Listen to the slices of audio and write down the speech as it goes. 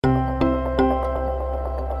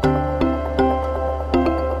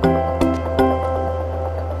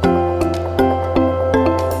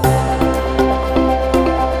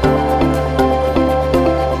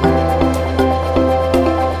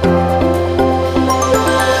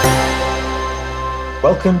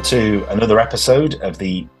Welcome to another episode of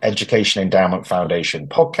the Education Endowment Foundation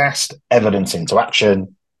podcast, Evidence into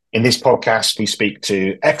Action. In this podcast, we speak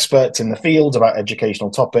to experts in the field about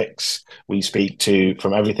educational topics. We speak to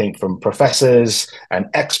from everything from professors and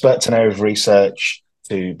experts in area of research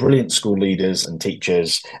to brilliant school leaders and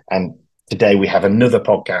teachers. And today we have another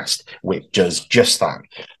podcast which does just that.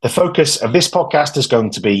 The focus of this podcast is going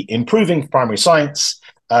to be improving primary science.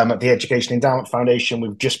 At the Education Endowment Foundation,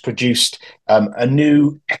 we've just produced a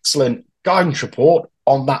new excellent guidance report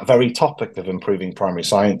on that very topic of improving primary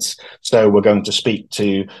science. So we're going to speak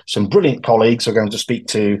to some brilliant colleagues. We're going to speak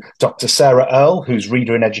to Dr. Sarah Earle, who's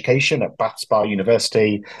Reader in Education at Bath Spa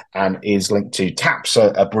University and is linked to TAPS,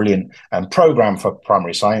 a brilliant programme for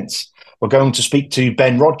primary science. We're going to speak to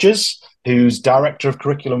Ben Rogers, who's Director of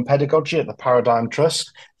Curriculum Pedagogy at the Paradigm Trust,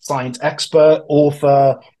 science expert,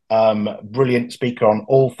 author, brilliant speaker on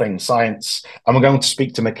all things science. And we're going to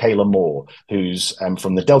speak to Michaela Moore, who's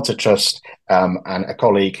from the Delta Trust and a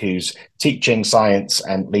colleague who's teaching science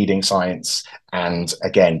and leading science and,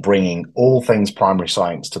 again, bringing all things primary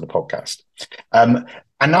science to the podcast. And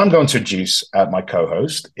now I'm going to introduce my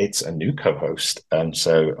co-host. It's a new co-host,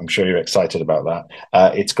 so I'm sure you're excited about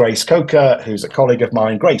that. It's Grace Coker, who's a colleague of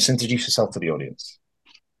mine. Grace, introduce yourself to the audience.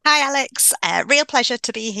 Hi, Alex. Real pleasure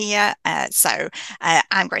to be here.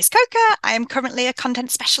 I'm Grace Coker. I am currently a content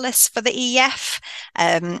specialist for the EEF.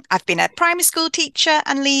 I've been a primary school teacher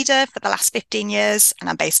and leader for the last 15 years, and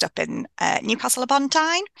I'm based up in Newcastle upon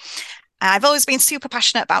Tyne. I've always been super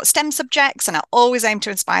passionate about STEM subjects, and I always aim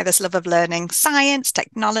to inspire this love of learning science,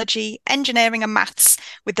 technology, engineering and maths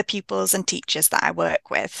with the pupils and teachers that I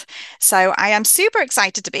work with. So I am super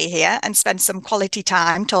excited to be here and spend some quality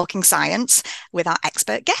time talking science with our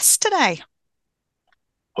expert guests today.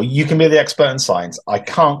 Well, you can be the expert in science. I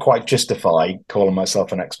can't quite justify calling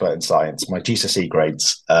myself an expert in science. My GCSE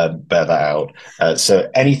grades bear that out. So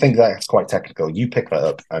anything that's quite technical, you pick that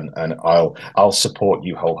up, and I'll support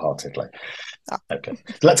you wholeheartedly. Oh. Okay,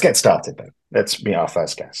 let's get started then. Let's meet our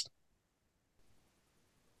first guest.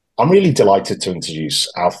 I'm really delighted to introduce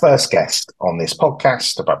our first guest on this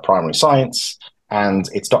podcast about primary science. And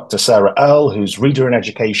it's Dr. Sarah Earle, who's Reader in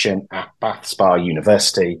Education at Bath Spa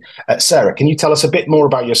University. Sarah, can you tell us a bit more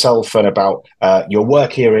about yourself and about your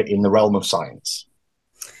work here in the realm of science?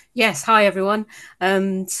 Yes, hi everyone.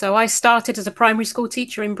 So I started as a primary school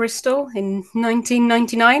teacher in Bristol in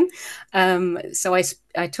 1999. So I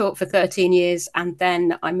taught for 13 years and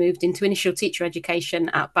then I moved into initial teacher education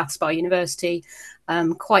at Bath Spa University.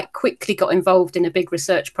 Quite quickly got involved in a big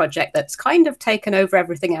research project that's kind of taken over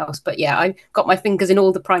everything else. But yeah, I got my fingers in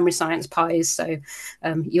all the primary science pies. So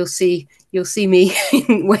you'll see me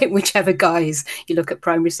in whichever guise you look at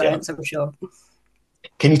primary science, yeah. I'm sure.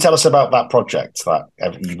 Can you tell us about that project that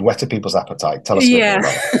you've whetted people's appetite? Tell us a bit more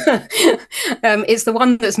about it. It's the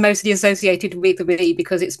one that's mostly associated with me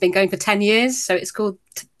because it's been going for 10 years. So it's called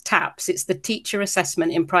TAPS. It's the Teacher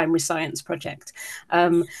Assessment in Primary Science project.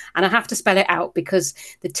 And I have to spell it out because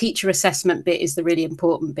the teacher assessment bit is the really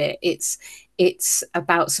important bit. It's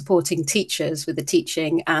about supporting teachers with the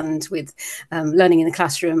teaching and with learning in the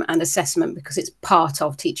classroom and assessment because it's part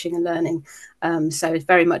of teaching and learning. So it's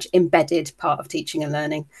very much embedded part of teaching and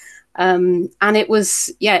learning. And it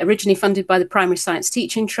was, originally funded by the Primary Science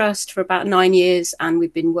Teaching Trust for about 9 years. And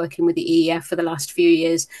we've been working with the EEF for the last few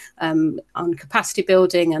years on capacity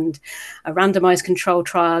building and a randomized control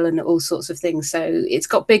trial and all sorts of things. So it's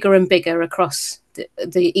got bigger and bigger across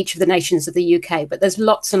each of the nations of the UK. But there's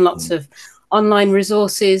lots and lots of online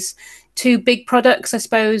resources. Two big products, I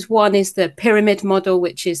suppose. One is the pyramid model,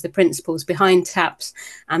 which is the principles behind TAPS,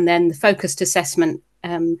 and then the focused assessment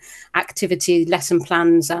activity, lesson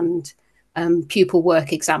plans and pupil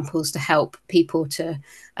work examples to help people to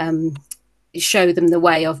show them the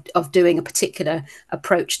way of doing a particular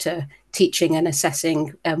approach to teaching and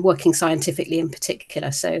assessing, working scientifically in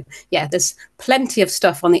particular. So yeah, there's plenty of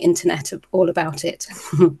stuff on the internet all about it.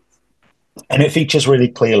 And it features really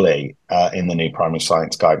clearly in the new primary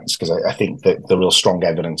science guidance, because I think that the real strong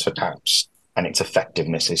evidence for TAPS and its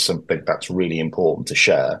effectiveness is something that's really important to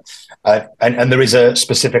share. And there is a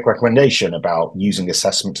specific recommendation about using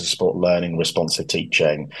assessment to support learning, responsive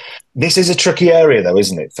teaching. This is a tricky area, though,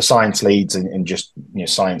 isn't it, for science leads and just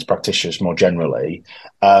science practitioners more generally.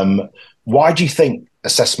 Why do you think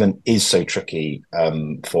assessment is so tricky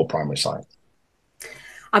for primary science?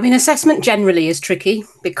 I mean, assessment generally is tricky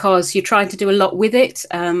because you're trying to do a lot with it.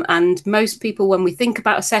 And most people, when we think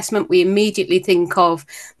about assessment, we immediately think of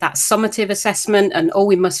that summative assessment and,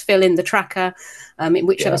 we must fill in the tracker in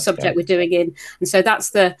whichever subject we're doing in. And so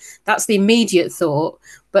that's the immediate thought.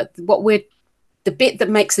 But what we're the bit that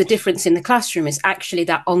makes the difference in the classroom is actually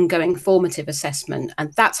that ongoing formative assessment.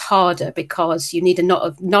 And that's harder because you need a lot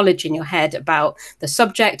of knowledge in your head about the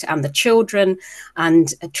subject and the children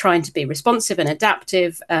and trying to be responsive and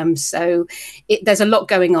adaptive. So there's a lot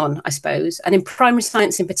going on, I suppose. And in primary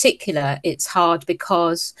science in particular, it's hard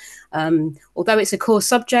because although it's a core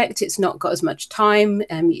subject, it's not got as much time.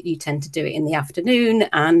 You tend to do it in the afternoon,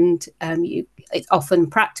 and it's often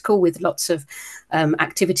practical with lots of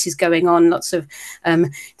activities going on, lots of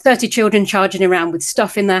 30 children charging around with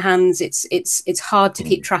stuff in their hands. It's hard to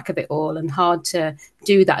keep track of it all and hard to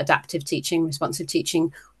do that adaptive teaching, responsive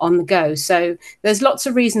teaching on the go. So there's lots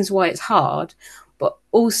of reasons why it's hard, but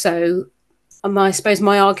also I suppose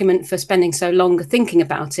my argument for spending so long thinking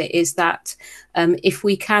about it is that if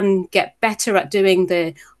we can get better at doing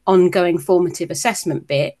the ongoing formative assessment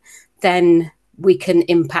bit, then we can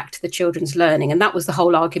impact the children's learning. And that was the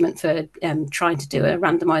whole argument for trying to do a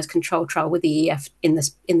randomized control trial with the EF in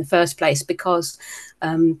the first place, because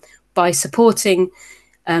by supporting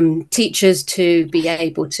teachers to be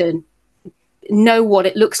able to know what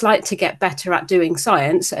it looks like to get better at doing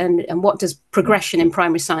science, and what does progression in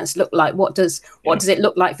primary science look like, what does it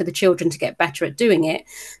look like for the children to get better at doing it,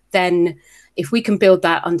 then if we can build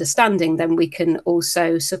that understanding, then we can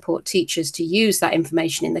also support teachers to use that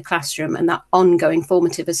information in the classroom, and that ongoing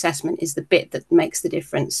formative assessment is the bit that makes the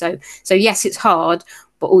difference. So yes, it's hard,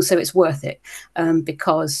 but also it's worth it,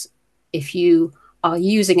 because if you are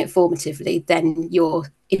using it formatively, then you're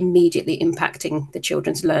immediately impacting the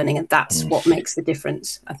children's learning, and that's what makes the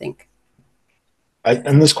difference, I think.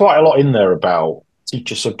 And there's quite a lot in there about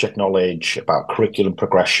teacher subject knowledge, about curriculum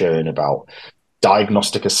progression, about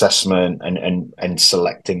diagnostic assessment, and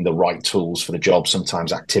selecting the right tools for the job,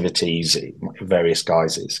 sometimes activities in various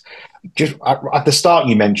guises. Just at the start,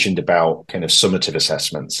 you mentioned about kind of summative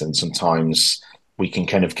assessments, and sometimes we can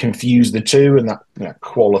kind of confuse the two, and that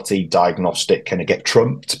quality diagnostic kind of get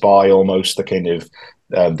trumped by almost the kind of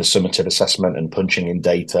the summative assessment and punching in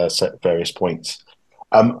data at various points.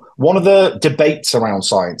 One of the debates around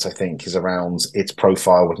science, I think, is around its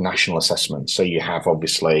profile with national assessments. So you have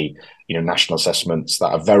obviously, national assessments that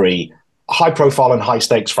are very high profile and high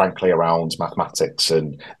stakes, frankly, around mathematics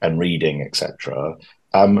and reading, etc.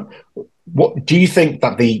 What do you think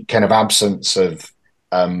that the kind of absence of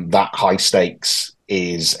that high stakes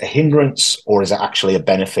is a hindrance, or is it actually a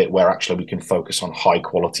benefit where actually we can focus on high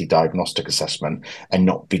quality diagnostic assessment and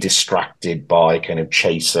not be distracted by kind of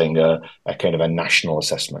chasing a kind of a national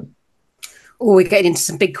assessment? Oh, we're getting into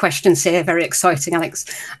some big questions here. Very exciting, Alex.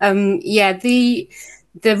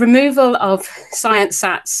 The removal of science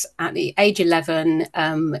SATs at the age 11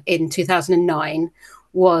 in 2009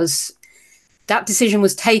 that decision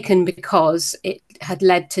was taken because it had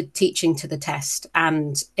led to teaching to the test,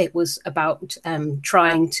 and it was about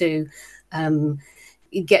trying to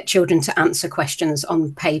get children to answer questions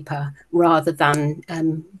on paper rather than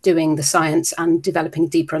doing the science and developing a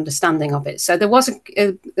deeper understanding of it. So there was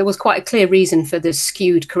quite a clear reason for the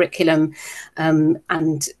skewed curriculum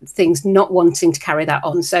and things not wanting to carry that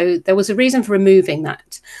on. So there was a reason for removing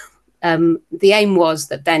that. The aim was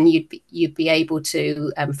that then you'd be able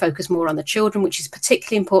to focus more on the children, which is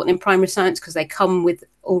particularly important in primary science because they come with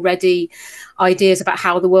already ideas about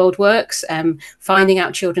how the world works. Finding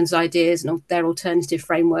out children's ideas and their alternative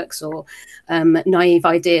frameworks, or naive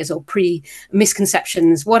ideas, or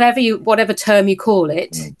misconceptions, whatever term you call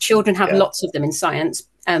it. Children have lots of them in science,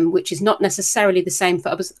 which is not necessarily the same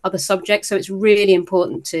for other subjects. So it's really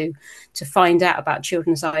important to find out about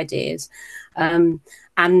children's ideas.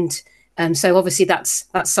 So obviously that's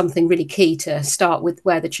something really key to start with,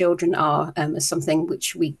 where the children are, as something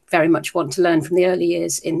which we very much want to learn from the early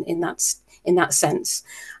years in that sense.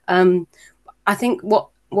 I think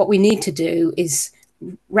what we need to do is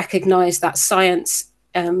recognise that science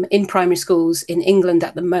in primary schools in England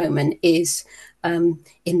at the moment is in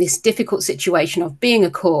this difficult situation of being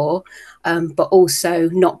a core, but also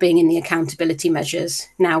not being in the accountability measures.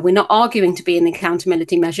 Now, we're not arguing to be in the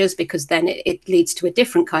accountability measures, because then it leads to a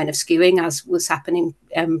different kind of skewing, as was happening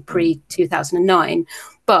pre-2009.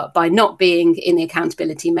 But by not being in the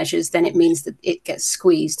accountability measures, then it means that it gets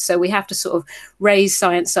squeezed. So we have to sort of raise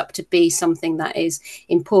science up to be something that is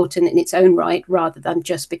important in its own right, rather than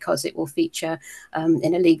just because it will feature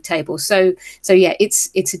in a league table. So yeah,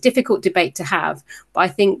 it's a difficult debate to have, but I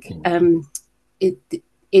think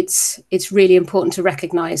it's really important to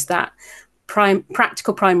recognise that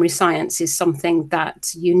practical primary science is something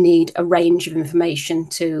that you need a range of information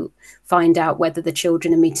to find out whether the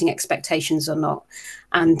children are meeting expectations or not.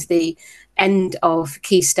 And the end of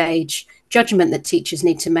key stage judgment that teachers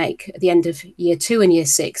need to make at the end of year 2 and year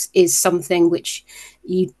 6 is something which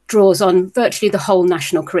draws on virtually the whole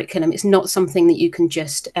national curriculum. It's not something that you can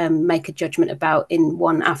just make a judgment about in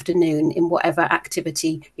one afternoon in whatever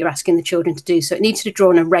activity you're asking the children to do. So it needs to draw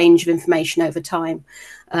on a range of information over time.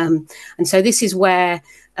 And so this is where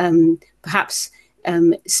perhaps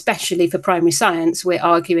especially for primary science, we're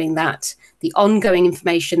arguing that the ongoing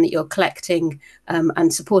information that you're collecting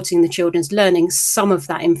and supporting the children's learning, some of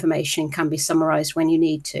that information can be summarised when you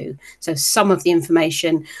need to. So some of the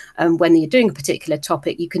information, when you're doing a particular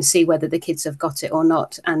topic, you can see whether the kids have got it or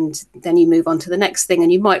not. And then you move on to the next thing,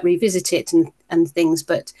 and you might revisit it and things,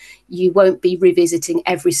 but you won't be revisiting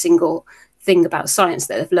every single thing about science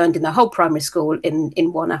that they've learned in the whole primary school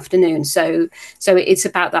in one afternoon. So it's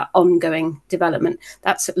about that ongoing development.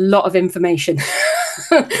 That's a lot of information.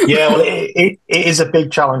 Yeah, well, it is a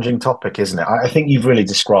big challenging topic, isn't it? I think you've really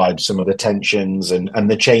described some of the tensions and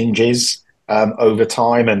the changes over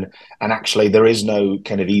time, and actually there is no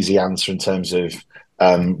kind of easy answer in terms of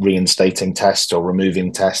reinstating tests or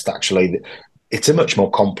removing tests. Actually, it's a much more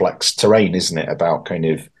complex terrain, isn't it, about kind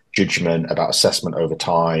of judgment, about assessment over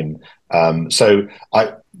time. So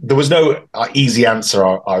there was no easy answer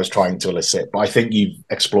I was trying to elicit, but I think you've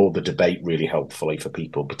explored the debate really helpfully for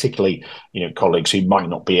people, particularly, colleagues who might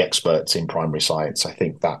not be experts in primary science. I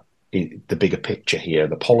think that the bigger picture here,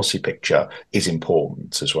 the policy picture, is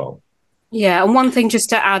important as well. Yeah, and one thing just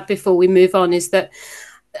to add before we move on is that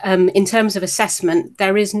in terms of assessment,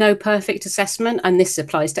 there is no perfect assessment, and this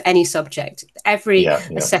applies to any subject. Every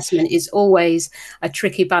assessment is always a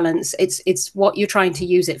tricky balance. It's what you're trying to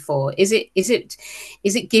use it for. Is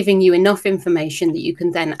it giving you enough information that you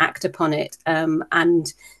can then act upon it?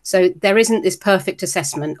 And so there isn't this perfect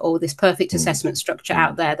assessment or this perfect assessment structure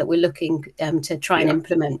out there that we're looking to try and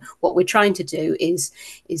implement. What we're trying to do is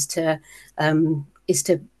to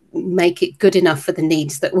make it good enough for the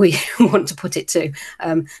needs that we want to put it to.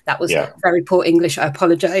 That was very poor English. I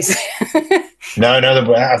apologise. No,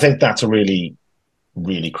 I think that's a really,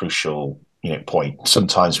 really crucial point.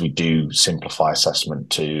 Sometimes we do simplify assessment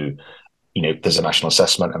to, there's a national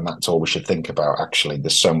assessment and that's all we should think about. Actually,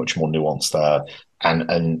 there's so much more nuance there.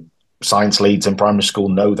 And science leads in primary school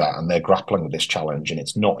know that, and they're grappling with this challenge, and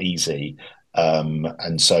it's not easy.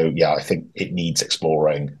 And so, I think it needs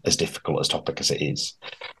exploring, as difficult a topic as it is.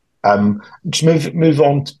 Just move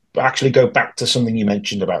on to actually go back to something you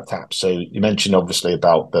mentioned about TAPS. So you mentioned obviously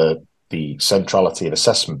about the centrality of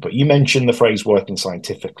assessment, but you mentioned the phrase working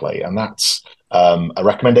scientifically, and that's a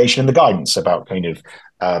recommendation in the guidance about kind of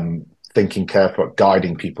thinking carefully about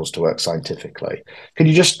guiding pupils to work scientifically. Can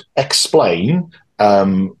you just explain,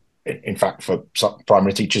 in fact, for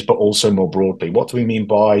primary teachers, but also more broadly, what do we mean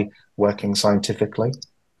by working scientifically?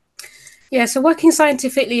 Yeah, so working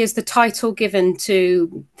scientifically is the title given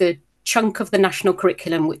to the chunk of the national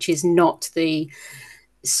curriculum which is not the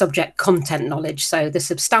subject content knowledge. So the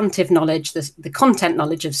substantive knowledge, the content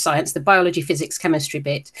knowledge of science, the biology, physics, chemistry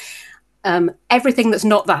bit, everything that's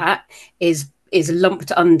not that is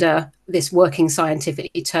lumped under this working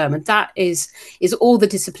scientifically term, and that is all the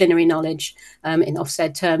disciplinary knowledge in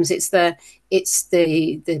Ofsted terms. It's the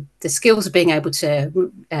skills of being able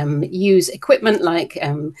to use equipment like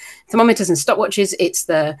thermometers and stopwatches. It's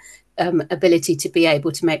the ability to be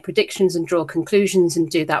able to make predictions and draw conclusions and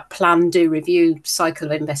do that plan, do, review cycle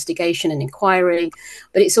of investigation and inquiry.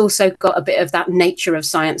 But it's also got a bit of that nature of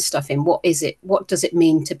science stuff in. What is it? What does it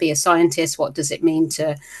mean to be a scientist? What does it mean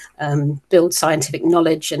to build scientific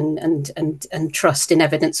knowledge and trust in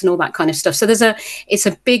evidence and all that kind of stuff? So it's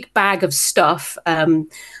a big bag of stuff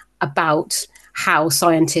about how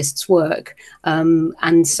scientists work.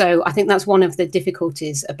 And so I think that's one of the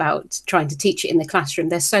difficulties about trying to teach it in the classroom.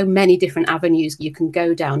 There's so many different avenues you can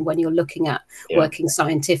go down when you're looking at working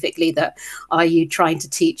scientifically. That are you trying to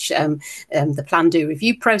teach the plan, do,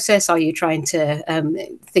 review process? Are you trying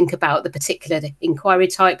to think about the particular inquiry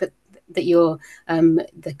type that your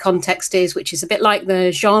the context is, which is a bit like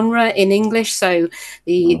the genre in English. So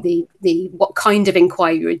the what kind of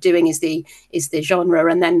inquiry you're doing is the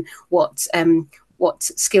genre, and then what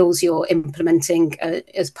skills you're implementing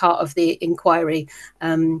as part of the inquiry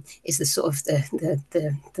is the sort of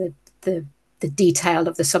the detail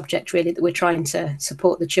of the subject really that we're trying to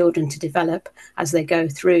support the children to develop as they go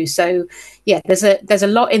through. So there's a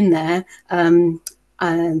lot in there.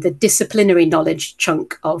 The disciplinary knowledge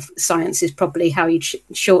chunk of science is probably how you'd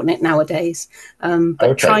shorten it nowadays.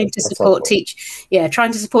 But trying to support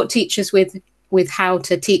teachers with how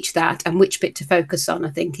to teach that and which bit to focus on, I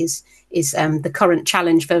think is the current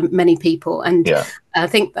challenge for many people. And I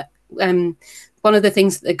think that one of the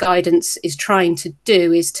things that the guidance is trying to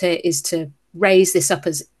do is to raise this up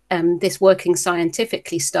as this working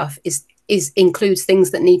scientifically stuff includes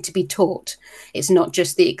things that need to be taught. It's not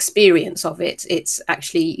just the experience of it. It's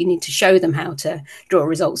actually, you need to show them how to draw a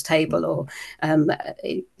results table, or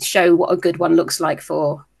show what a good one looks like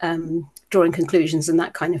for drawing conclusions and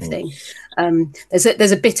that kind of thing. There's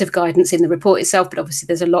a bit of guidance in the report itself, but obviously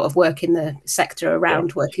there's a lot of work in the sector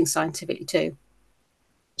around working scientifically too.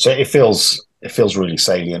 So it feels really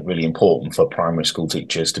salient, really important for primary school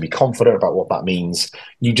teachers to be confident about what that means.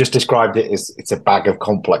 You just described it as it's a bag of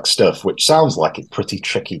complex stuff, which sounds like it's pretty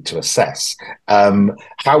tricky to assess.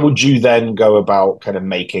 How would you then go about kind of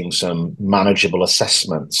making some manageable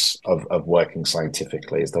assessments of working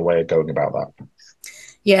scientifically? Is the way of going about that?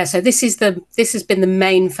 Yeah, so this has been the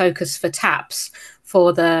main focus for TAPS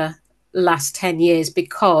for the last 10 years,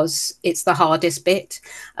 because it's the hardest bit.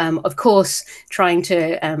 Of course, trying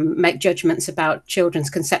to make judgments about children's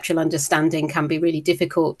conceptual understanding can be really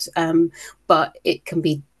difficult, but it can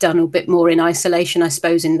be done a bit more in isolation, I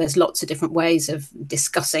suppose, and there's lots of different ways of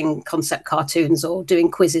discussing concept cartoons or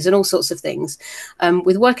doing quizzes and all sorts of things.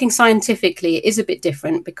 With working scientifically, it is a bit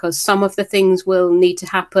different, because some of the things will need to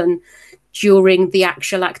happen during the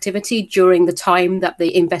actual activity, during the time that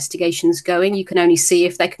the investigation is going. You can only see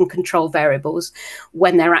if they can control variables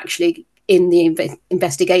when they're actually in the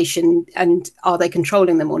investigation, and are they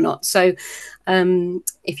controlling them or not. So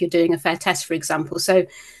if you're doing a fair test, for example. So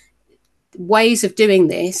ways of doing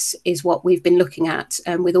this is what we've been looking at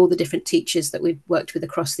with all the different teachers that we've worked with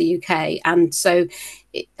across the UK. And so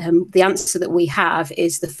the answer that we have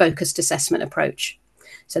is the focused assessment approach.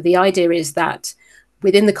 So the idea is that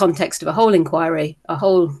within the context of a whole inquiry, a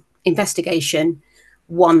whole investigation,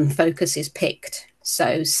 one focus is picked.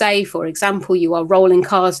 So say, for example, you are rolling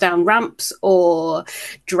cars down ramps or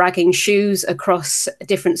dragging shoes across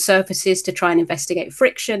different surfaces to try and investigate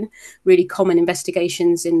friction, really common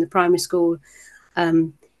investigations in the primary school.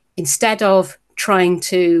 Instead of trying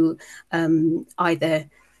to either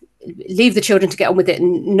leave the children to get on with it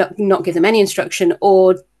and not give them any instruction,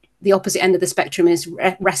 or the opposite end of the spectrum is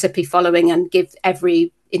recipe following and give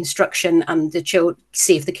every instruction and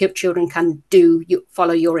see if the children can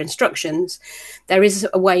follow your instructions. There is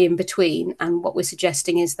a way in between, and what we're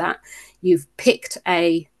suggesting is that you've picked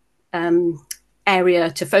a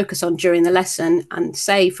area to focus on during the lesson, and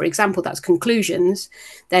say, for example, that's conclusions.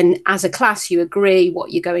 Then as a class you agree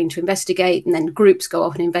what you're going to investigate, and then groups go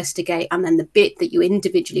off and investigate, and then the bit that you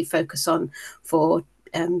individually focus on for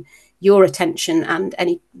your attention and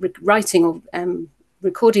any writing or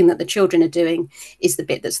recording that the children are doing is the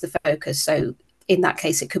bit that's the focus. So in that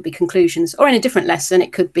case, it could be conclusions, or in a different lesson,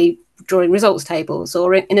 it could be drawing results tables,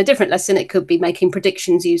 or in a different lesson, it could be making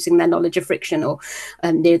predictions using their knowledge of friction, or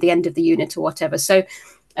near the end of the unit or whatever. So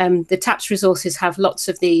the TAPS resources have lots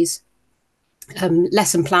of these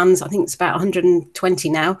lesson plans. I think it's about 120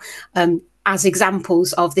 now, as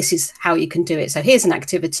examples of this is how you can do it. So here's an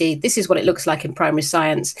activity. This is what it looks like in primary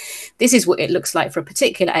science. This is what it looks like for a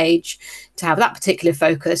particular age to have that particular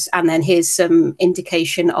focus. And then here's some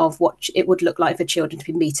indication of what it would look like for children to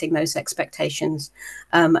be meeting those expectations.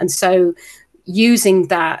 And so using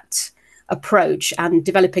that approach and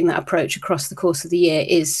developing that approach across the course of the year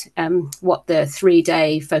is what the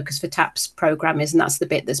 3-day Focus for TAPS programme is, and that's the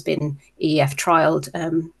bit that's been EEF trialled,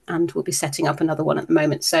 and we'll be setting up another one at the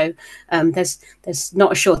moment. So there's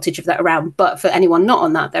not a shortage of that around, but for anyone not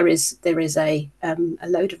on that, there is a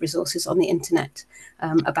load of resources on the internet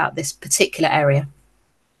about this particular area.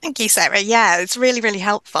 Thank you, Sarah. Yeah, it's really, really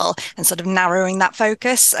helpful and sort of narrowing that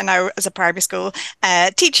focus. I know as a primary school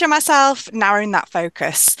teacher myself, narrowing that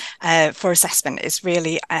focus for assessment is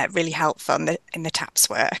really, really helpful in the TAPS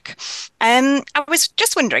work. I was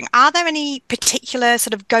just wondering, are there any particular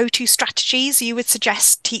sort of go-to strategies you would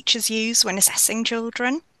suggest teachers use when assessing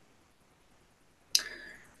children?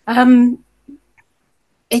 I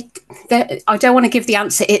don't want to give the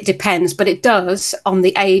answer, it depends, but it does on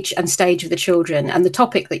the age and stage of the children and the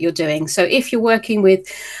topic that you're doing. So if you're working with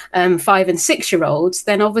 5 and 6-year-olds,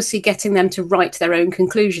 then obviously getting them to write their own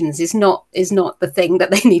conclusions is not the thing that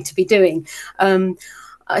they need to be doing. I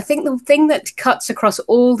think the thing that cuts across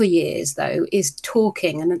all the years, though, is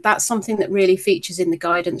talking, and that's something that really features in the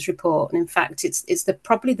guidance report. And in fact, it's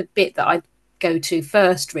probably the bit that I go to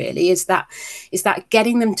first, really, is that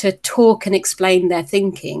getting them to talk and explain their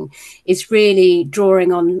thinking is really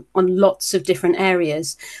drawing on lots of different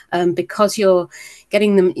areas, because you're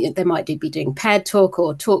getting them, they might be doing paired talk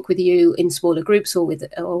or talk with you in smaller groups or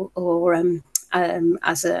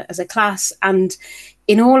as a class, and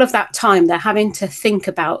in all of that time they're having to think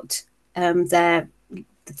about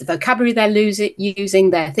the vocabulary they're using,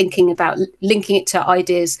 they're thinking about linking it to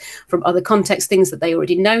ideas from other contexts, things that they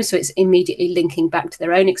already know. So it's immediately linking back to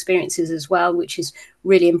their own experiences as well, which is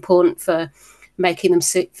really important for making them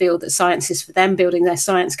feel that science is for them, building their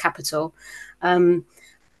science capital.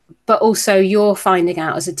 But also you're finding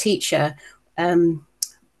out as a teacher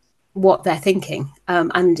what they're thinking.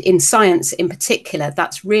 And in science in particular,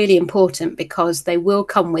 that's really important because they will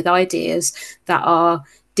come with ideas that are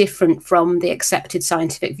different from the accepted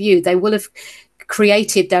scientific view. They will have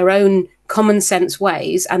created their own common sense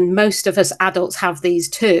ways, and most of us adults have these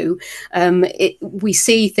too. We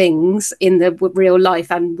see things in the real life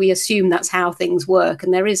and we assume that's how things work,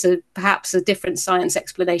 and there is perhaps a different science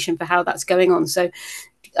explanation for how that's going on. So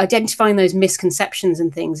identifying those misconceptions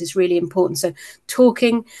and things is really important. So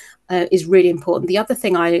talking is really important. The other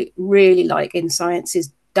thing I really like in science is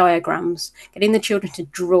diagrams, getting the children to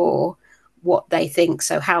draw what they think.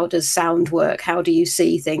 So how does sound work? How do you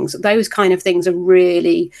see things? Those kind of things are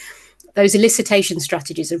really, those elicitation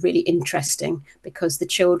strategies are really interesting because the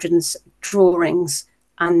children's drawings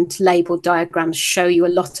and labeled diagrams show you a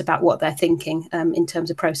lot about what they're thinking in terms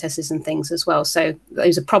of processes and things as well. So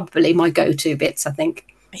those are probably my go-to bits, I think.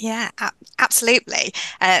 Yeah, absolutely.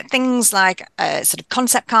 Things like sort of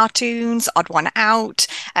concept cartoons, odd one out,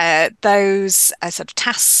 those sort of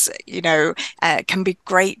tasks, can be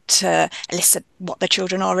great to elicit what the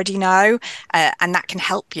children already know, and that can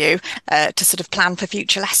help you to sort of plan for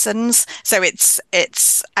future lessons. So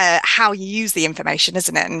it's how you use the information,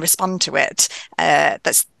 isn't it, and respond to it.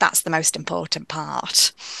 That's the most important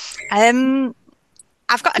part.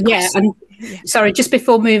 I've got a question. Sorry, just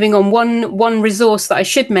before moving on, one resource that I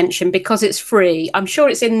should mention, because it's free, I'm sure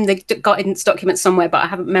it's in the guidance document somewhere, but I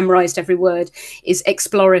haven't memorized every word, is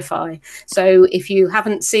Explorify. So if you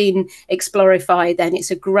haven't seen Explorify, then it's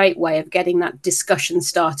a great way of getting that discussion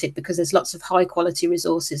started because there's lots of high quality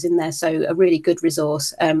resources in there. So a really good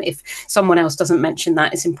resource. If someone else doesn't mention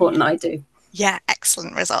that, it's important I do. Yeah,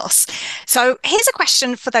 excellent resource. So here's a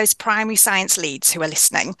question for those primary science leads who are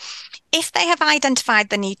listening. If they have identified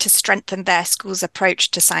the need to strengthen their school's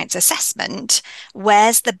approach to science assessment,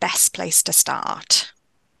 where's the best place to start?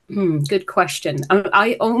 Good question.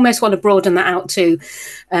 I almost want to broaden that out to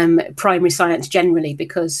primary science generally,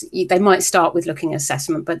 because they might start with looking at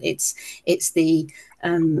assessment, but it's the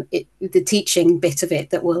teaching bit of it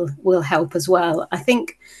that will help as well. I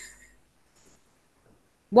think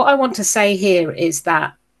what I want to say here is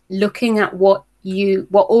that looking at what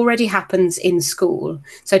already happens in school,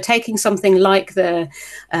 so taking something like the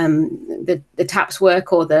TAPS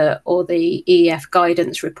work or the EEF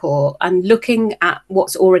guidance report and looking at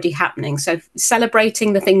what's already happening, so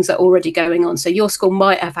celebrating the things that are already going on. So your school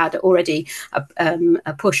might have had already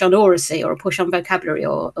a push on oracy or a push on vocabulary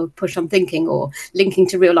or a push on thinking or linking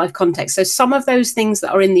to real life context. So some of those things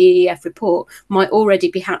that are in the EEF report might already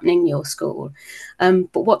be happening in your school,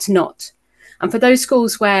 but what's not? And for those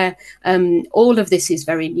schools where all of this is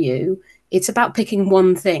very new, it's about picking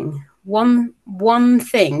one thing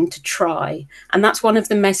to try. And that's one of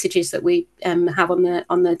the messages that we have on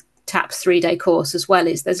the TAPS 3-day course as well,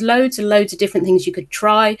 is there's loads and loads of different things you could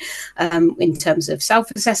try in terms of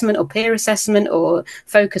self-assessment or peer assessment or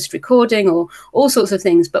focused recording or all sorts of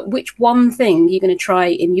things. But which one thing you're going to try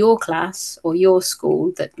in your class or your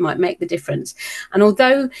school that might make the difference? And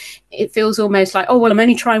although it feels almost like, oh, well, I'm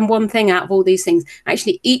only trying one thing out of all these things,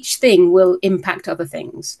 actually each thing will impact other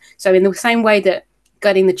things. So in the same way that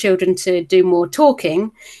getting the children to do more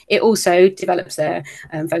talking, it also develops their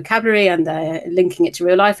vocabulary and they're linking it to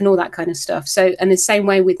real life and all that kind of stuff. So, and the same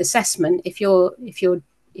way with assessment, if you're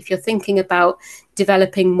thinking about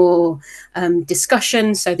developing more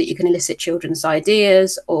discussion so that you can elicit children's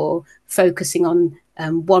ideas, or focusing on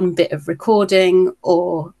one bit of recording,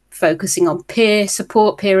 or focusing on peer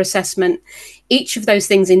support, peer assessment, each of those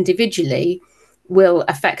things individually will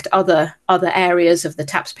affect other areas of the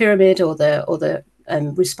TAPS pyramid or the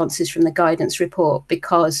responses from the guidance report,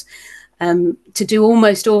 because to do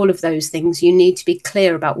almost all of those things, you need to be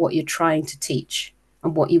clear about what you're trying to teach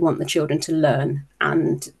and what you want the children to learn.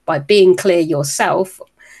 And by being clear yourself,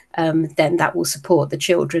 then that will support the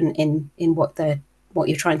children in what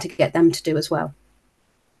you're trying to get them to do as well.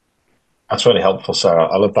 That's really helpful, Sarah.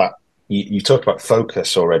 I love that. You talked about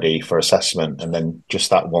focus already for assessment, and then just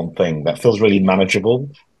that one thing that feels really manageable.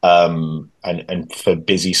 And for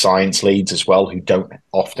busy science leads as well, who don't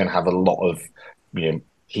often have a lot of,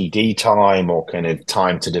 PD time or kind of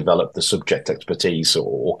time to develop the subject expertise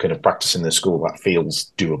or kind of practice in the school, that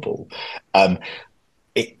feels doable.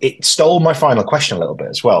 It stole my final question a little bit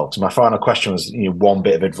as well. So my final question was, one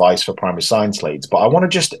bit of advice for primary science leads, but I want to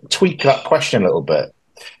just tweak that question a little bit.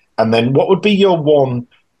 And then what would be your one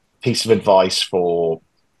piece of advice for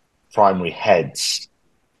primary heads,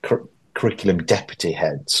 curriculum deputy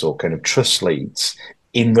heads, or kind of trust leads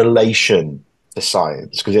in relation to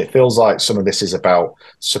science? Because it feels like some of this is about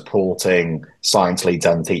supporting science leads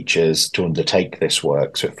and teachers to undertake this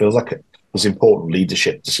work. So it feels like there's important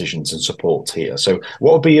leadership decisions and support here. So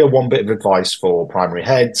what would be your one bit of advice for primary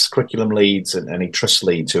heads, curriculum leads, and any trust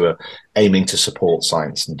leads who are aiming to support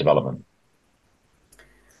science and development?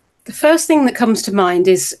 The first thing that comes to mind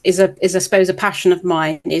is I suppose a passion of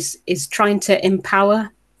mine is trying to empower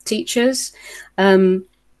teachers.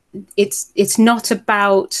 It's not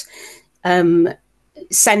about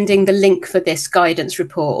sending the link for this guidance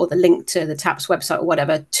report or the link to the TAPS website or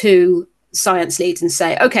whatever to science leads and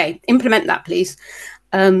say, okay, implement that, please.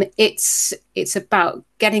 It's about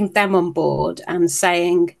getting them on board and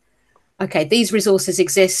saying, okay, these resources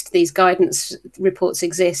exist, these guidance reports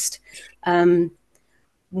exist.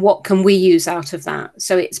 What can we use out of that?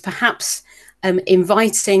 So it's perhaps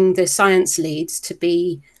inviting the science leads to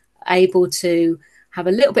be able to have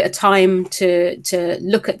a little bit of time to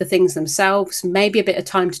look at the things themselves, maybe a bit of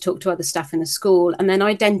time to talk to other staff in the school, and then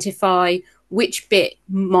identify which bit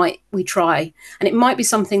might we try. And it might be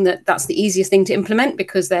something that's the easiest thing to implement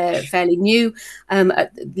because they're fairly new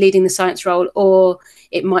at leading the science role, or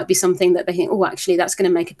it might be something that they think, oh, actually, that's going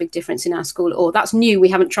to make a big difference in our school, or that's new, we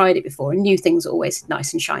haven't tried it before, and new things are always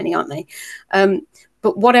nice and shiny, aren't they?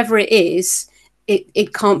 But whatever it is,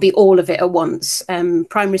 it can't be all of it at once.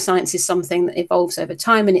 Primary science is something that evolves over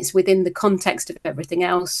time, and it's within the context of everything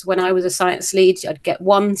else. When I was a science lead, I'd get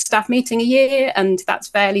one staff meeting a year, and that's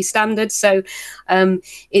fairly standard. So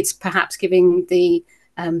it's perhaps giving the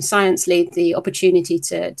science lead the opportunity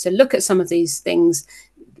to look at some of these things,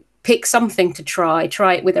 pick something to try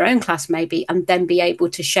it with their own class maybe, and then be able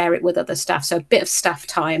to share it with other staff. So a bit of staff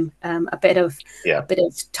time, a bit of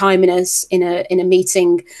time in a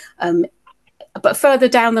meeting. But further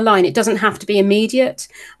down the line, it doesn't have to be immediate.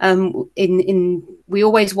 We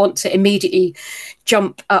always want to immediately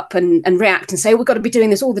jump up and react and say, we've got to be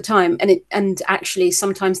doing this all the time. And actually,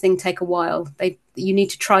 sometimes things take a while. You need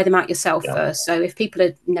to try them out yourself first. So if people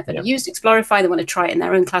have never used Explorify, they want to try it in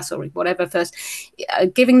their own class or whatever first,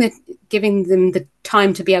 giving them the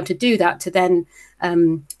time to be able to do that, to then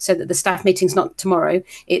so that the staff meeting's not tomorrow.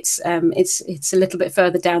 It's a little bit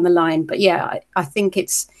further down the line. But yeah, I think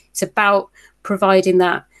it's about providing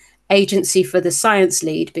that agency for the science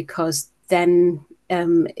lead, because then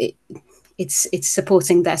it's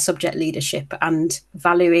supporting their subject leadership and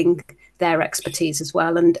valuing their expertise as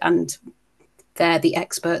well, and they're the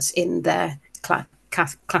experts in their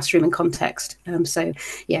classroom and context. So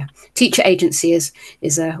yeah, teacher agency is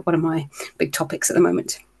one of my big topics at the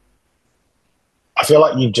moment. I feel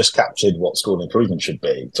like you've just captured what school improvement should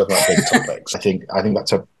be, talking about big topics. I think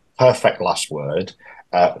that's a perfect last word.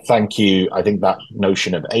 Thank you. I think that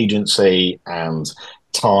notion of agency and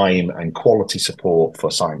time and quality support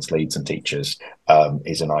for science leads and teachers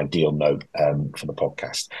is an ideal note for the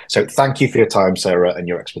podcast. So thank you for your time, Sarah, and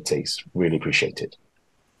your expertise. Really appreciate it.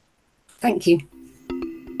 Thank you.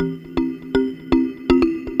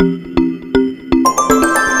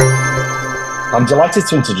 I'm delighted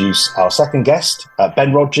to introduce our second guest,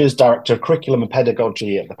 Ben Rogers, Director of Curriculum and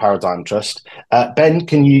Pedagogy at the Paradigm Trust. Ben,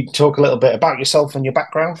 can you talk a little bit about yourself and your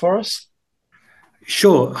background for us?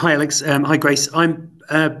 Sure. Hi, Alex. Hi, Grace. I'm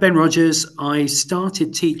Ben Rogers. I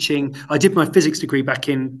started teaching. I did my physics degree back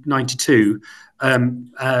in '92,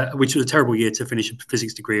 which was a terrible year to finish a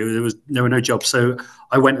physics degree. There were no jobs. So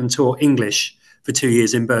I went and taught English for 2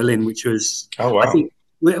 years in Berlin, which was, I think,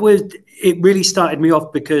 it really started me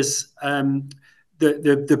off because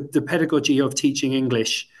the pedagogy of teaching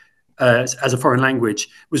English as a foreign language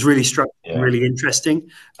was really really interesting.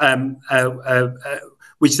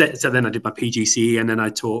 So then I did my PGCE, and then I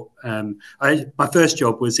taught. My first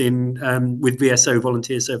job was with VSO,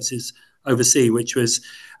 Volunteer Services Overseas, which was,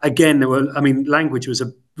 again, language was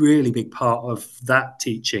a really big part of that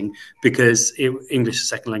teaching, because English is a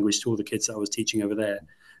second language to all the kids that I was teaching over there.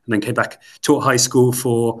 And then came back, taught high school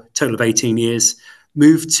for a total of 18 years,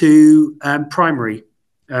 moved to primary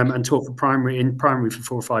and taught for primary for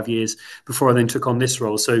 4 or 5 years before I then took on this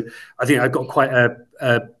role. So I think I got quite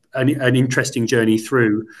an interesting journey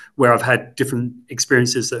through, where I've had different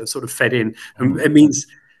experiences that have sort of fed in. And it means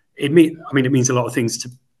a lot of things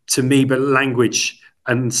to me, but language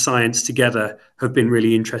and science together have been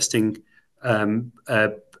really interesting and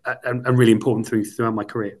really important throughout my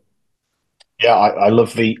career. Yeah, I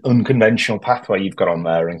love the unconventional pathway you've got on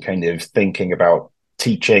there, and kind of thinking about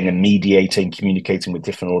teaching and mediating, communicating with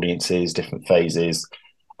different audiences, different phases.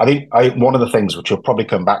 I think one of the things which we'll probably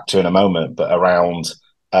come back to in a moment, but around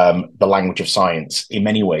the language of science in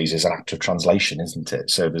many ways is an act of translation, isn't it?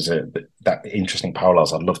 So there's that interesting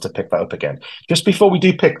parallels. I'd love to pick that up again. Just before we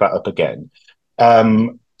do pick that up again,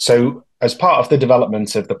 so as part of the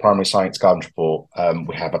development of the Primary Science Guidance Report,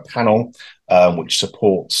 we have a panel which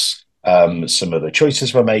supports some of the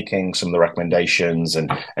choices we're making, some of the recommendations,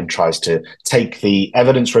 and tries to take the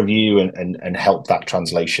evidence review and help that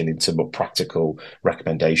translation into more practical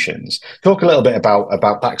recommendations. Talk a little bit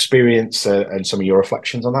about that experience and some of your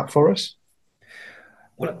reflections on that for us.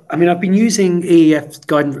 Well, I mean, I've been using EEF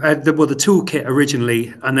guidance, the toolkit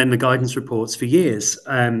originally, and then the guidance reports for years,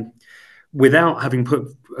 without having put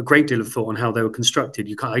a great deal of thought on how they were constructed.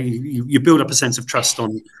 You build up a sense of trust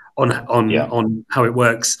on how it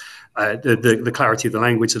works. The clarity of the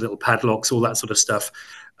language, the little padlocks, all that sort of stuff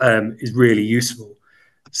is really useful.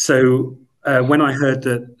 So when I heard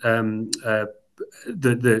that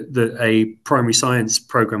a primary science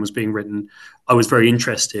program was being written, I was very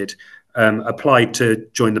interested. Applied to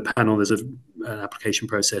join the panel. There's an application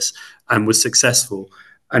process, and was successful.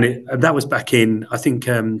 And that was back in, I think,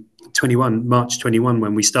 March 21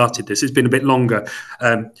 when we started this. It's been a bit longer.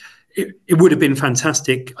 It would have been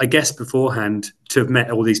fantastic, I guess, beforehand to have met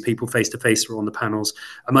all these people face to face or on the panels.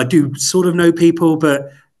 I do sort of know people,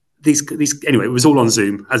 but these anyway, it was all on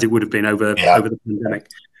Zoom, as it would have been over the pandemic.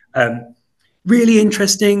 Really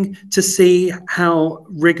interesting to see how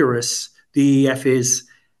rigorous the EEF is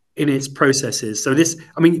in its processes. So this,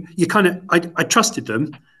 I mean, I trusted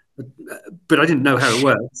them, but I didn't know how it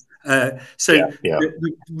works. The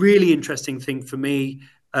really interesting thing for me,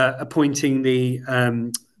 appointing the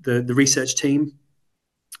research team,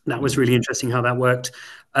 that was really interesting how that worked.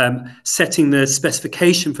 Setting the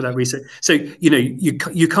specification for that research. So,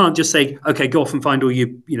 you can't just say, okay, go off and find all your,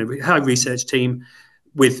 high research team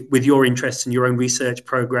with your interests and your own research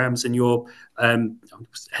programs and your, I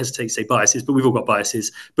hesitate to say biases, but we've all got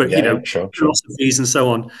biases, but, sure. philosophies and so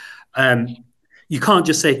on. You can't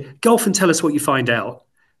just say, go off and tell us what you find out,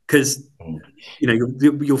 because,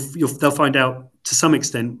 they'll find out to some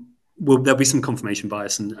extent. There'll be some confirmation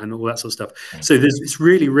bias and all that sort of stuff. So it's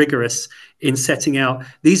really rigorous in setting out,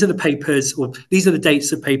 these are the papers, or these are the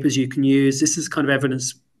dates of papers you can use. This is kind of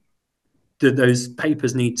evidence that those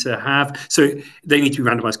papers need to have. So they need to be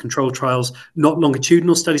randomized control trials, not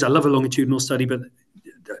longitudinal studies. I love a longitudinal study, but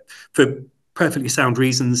for perfectly sound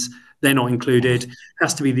reasons, they're not included. It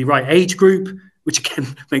has to be the right age group, which again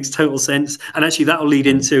makes total sense. And actually that will lead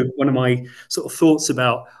into one of my sort of thoughts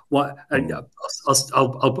about what I'll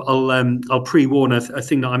pre-warn a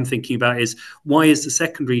thing that I'm thinking about is, why is the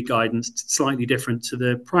secondary guidance slightly different to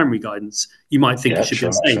the primary guidance? You might think it should be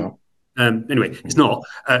the same. Sure. Anyway, it's not.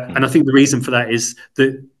 And I think the reason for that is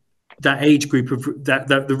that age group of that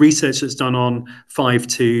the research that's done on 5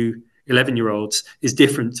 to 11-year-olds is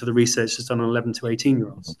different to the research that's done on 11 to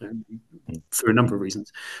 18-year-olds for a number of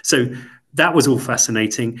reasons. So that was all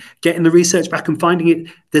fascinating. Getting the research back and finding it,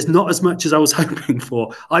 there's not as much as I was hoping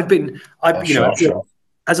for.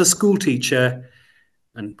 As a school teacher,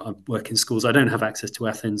 and I work in schools, I don't have access to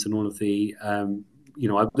Athens and all of the,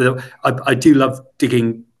 I do love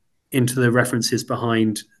digging into the references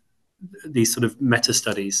behind these sort of meta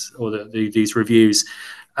studies or these reviews.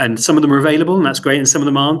 And some of them are available, and that's great, and some of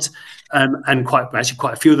them aren't, and quite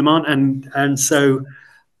a few of them aren't. And so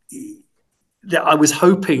I was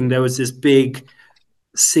hoping there was this big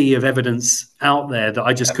sea of evidence out there that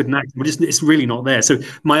I just couldn't act. It's really not there. So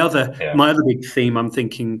my other big theme I'm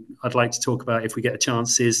thinking I'd like to talk about, if we get a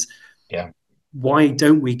chance, is why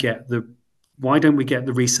don't we get the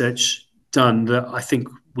research done that I think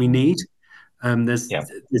we need? There's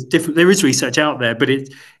different. There is research out there, but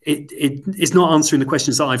it's not answering the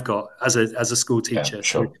questions that I've got as a school teacher. Yeah,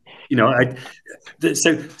 sure.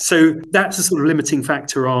 So that's a sort of limiting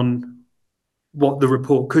factor on what the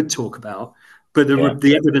report could talk about. But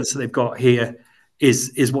the evidence that they've got here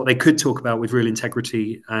is what they could talk about with real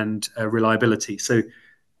integrity and reliability. So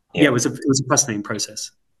it was a fascinating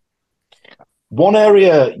process. One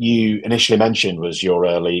area you initially mentioned was your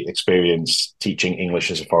early experience teaching English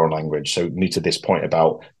as a foreign language. So new to this point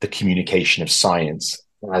about the communication of science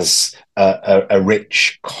as a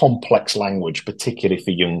rich, complex language, particularly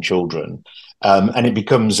for young children. And it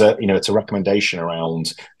becomes it's a recommendation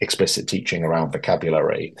around explicit teaching around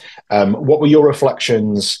vocabulary. What were your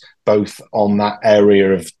reflections both on that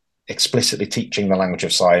area of explicitly teaching the language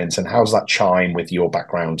of science, and how does that chime with your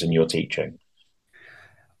background and your teaching?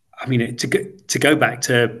 I mean, to go back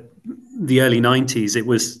to the early 90s, it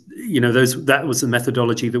was, that was the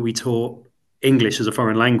methodology that we taught English as a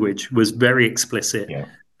foreign language, was very explicit.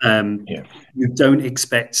 You don't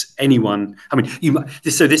expect anyone. I mean,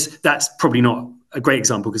 that's probably not a great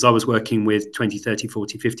example because I was working with 20, 30,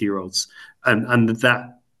 40, 50-year-olds, and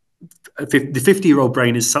that the 50-year-old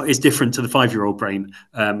brain is different to the 5-year-old brain.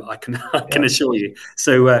 I can assure you.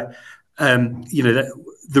 So, but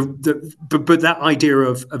that idea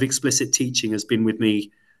of explicit teaching has been with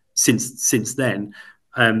me since then.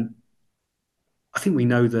 I think we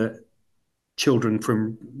know that children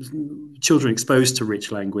exposed to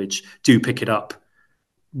rich language do pick it up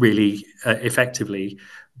really effectively,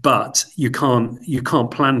 but you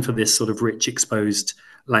can't plan for this sort of rich exposed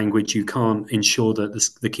language. You can't ensure that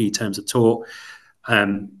the key terms are taught.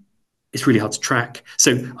 It's really hard to track.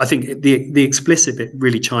 So I think the explicit bit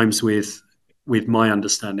really chimes with my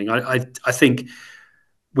understanding. I think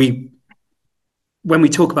when we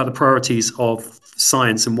talk about the priorities of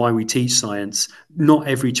science and why we teach science, not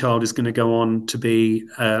every child is going to go on to be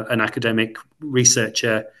an academic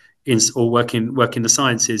researcher or work in the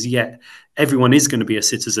sciences, yet everyone is going to be a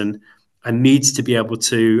citizen and needs to be able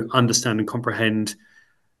to understand and comprehend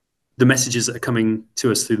the messages that are coming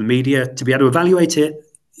to us through the media. To be able to evaluate it,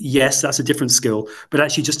 yes, that's a different skill, but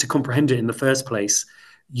actually just to comprehend it in the first place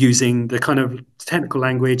using the kind of technical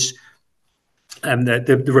language.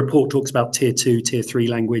 The report talks about tier 2, tier 3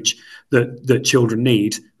 language that children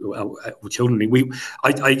need.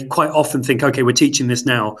 I quite often think, okay, we're teaching this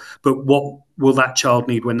now, but what will that child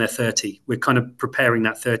need when they're 30? We're kind of preparing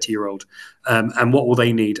that 30-year-old, and what will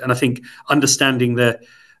they need? And I think understanding the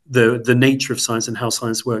nature of science and how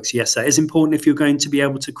science works, yes, that is important if you're going to be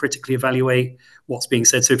able to critically evaluate what's being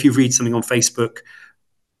said. So if you read something on Facebook,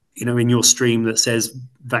 in your stream that says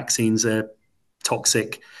vaccines are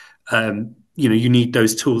toxic, you need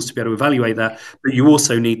those tools to be able to evaluate that, but you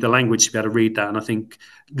also need the language to be able to read that. And I think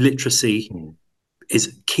literacy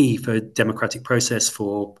is key for democratic process,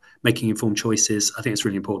 for making informed choices. I think it's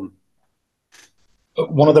really important.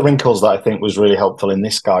 One of the wrinkles that I think was really helpful in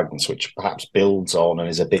this guidance, which perhaps builds on and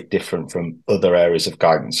is a bit different from other areas of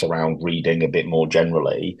guidance around reading a bit more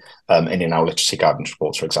generally, and in our literacy guidance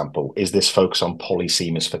reports, for example, is this focus on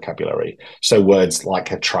polysemous vocabulary. So words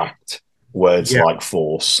like attract, words like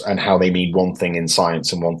force, and how they mean one thing in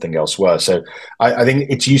science and one thing elsewhere. So I think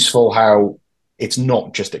it's useful how it's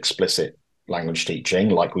not just explicit language teaching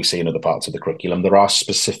like we see in other parts of the curriculum. There are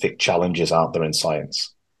specific challenges out there in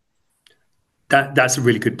science. That's a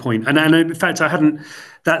really good point. And in fact,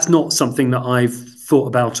 that's not something that I've thought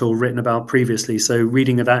about or written about previously. So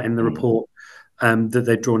reading that in the report that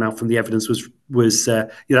they'd drawn out from the evidence was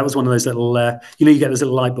that was one of those little, you get those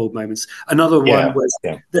little light bulb moments. Another one was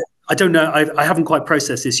that, I don't know, I haven't quite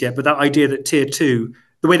processed this yet, but that idea that tier 2,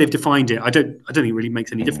 the way they've defined it, I don't think it really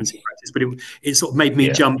makes any difference in practice, but it sort of made me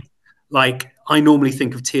jump. Like, I normally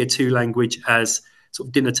think of tier 2 language as sort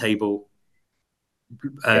of dinner table,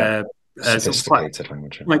 sophisticated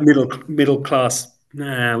language, like middle class,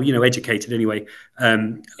 educated anyway,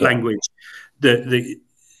 language. The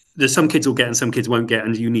some kids will get and some kids won't get,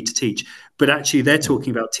 and you need to teach. But actually, they're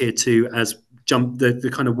talking about tier 2 as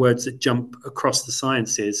the kind of words that jump across the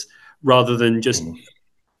sciences, rather than just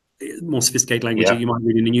more sophisticated language that you might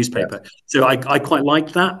read in a newspaper. So I quite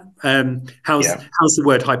like that. How's the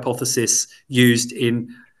word hypothesis used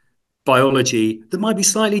in biology that might be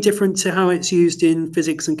slightly different to how it's used in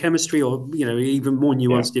physics and chemistry, or even more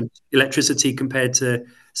nuanced in electricity compared to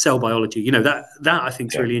cell biology? That I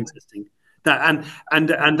think is really interesting. That and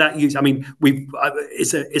that use. I mean,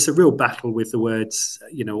 it's a real battle with the words.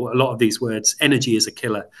 A lot of these words. Energy is a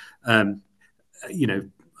killer.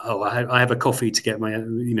 I have a coffee to get my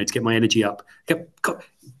energy up. It's got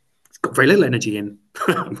very little energy in.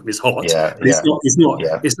 It's hot. It's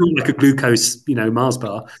not like a glucose, Mars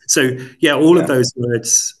bar. So all of those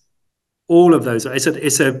words,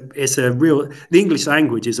 it's a real. The English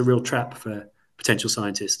language is a real trap for potential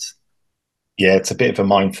scientists. Yeah, it's a bit of a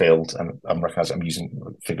minefield, and I'm recognizing I'm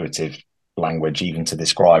using figurative language even to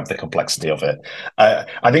describe the complexity of it.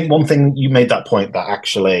 I think one thing, you made that point that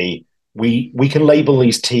actually we can label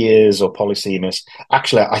these tiers or polysemous.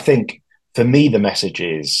 Actually, I think for me the message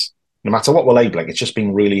is, no matter what we're labeling, it's just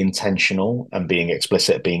being really intentional and being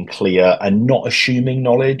explicit, being clear, and not assuming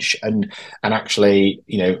knowledge. And actually,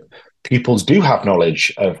 pupils do have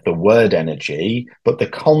knowledge of the word energy, but the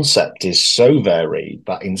concept is so varied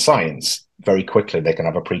that in science, very quickly they can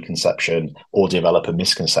have a preconception or develop a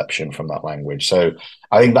misconception from that language. So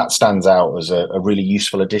I think that stands out as a really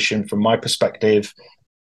useful addition from my perspective.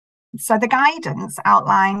 So the guidance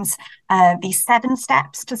outlines these 7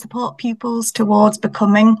 steps to support pupils towards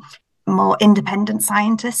becoming more independent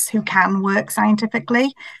scientists who can work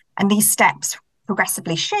scientifically. And these steps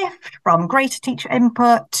progressively shift from greater teacher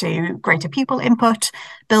input to greater pupil input,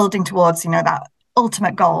 building towards, that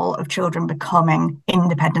ultimate goal of children becoming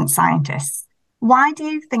independent scientists. Why do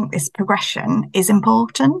you think this progression is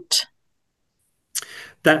important?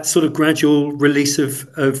 That sort of gradual release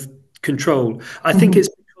of control. I think it's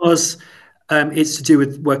because it's to do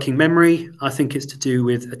with working memory. I think it's to do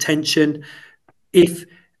with attention. If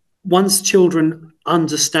once children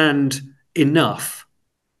understand enough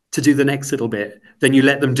to do the next little bit, then you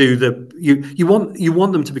let them do you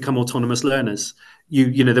want them to become autonomous learners.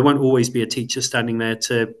 You know, there won't always be a teacher standing there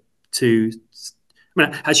to I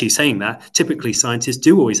mean, actually saying that, typically scientists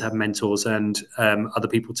do always have mentors and other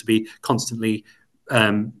people to be constantly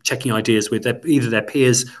checking ideas with either their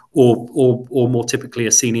peers or more typically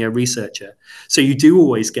a senior researcher. So you do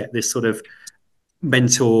always get this sort of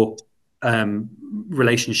mentor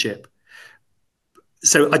relationship.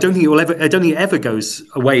 So I don't think it ever goes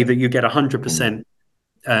away that you get 100%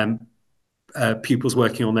 pupils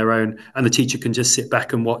working on their own and the teacher can just sit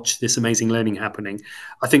back and watch this amazing learning happening.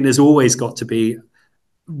 I think there's always got to be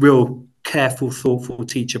real careful, thoughtful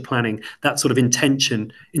teacher planning, that sort of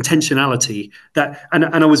intentionality. That and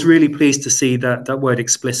I was really pleased to see that word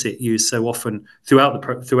explicit used so often throughout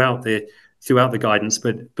the guidance,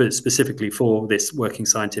 but specifically for this working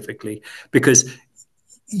scientifically, because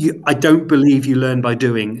I don't believe you learn by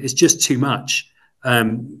doing. It's just too much.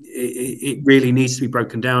 It really needs to be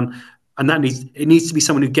broken down, and it needs to be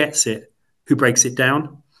someone who gets it, who breaks it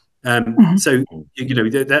down. So you know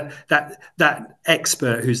that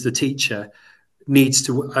expert who's the teacher needs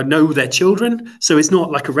to know their children. So it's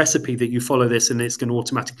not like a recipe that you follow this and it's going to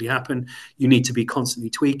automatically happen. You need to be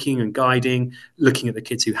constantly tweaking and guiding, looking at the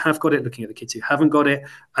kids who have got it, looking at the kids who haven't got it,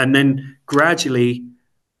 and then gradually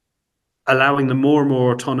allowing them more and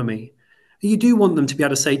more autonomy. You do want them to be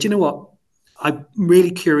able to say, do you know what? I'm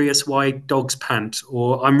really curious why dogs pant,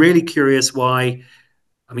 or I'm really curious why.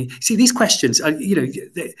 I mean, see, these questions, you know,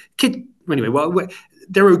 the kid, anyway, well,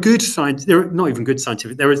 there are good science, they're not even good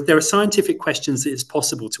scientific, there are scientific questions that it's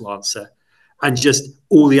possible to answer, and just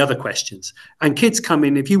all the other questions. And kids come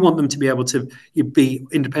in, if you want them to be able to be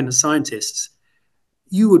independent scientists,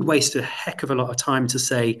 you would waste a heck of a lot of time to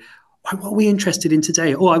say, what are we interested in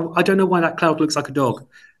today? Oh, I don't know why that cloud looks like a dog.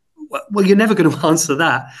 Well, you're never going to answer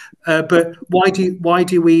that. But why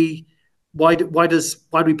do we put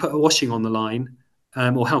a washing on the line?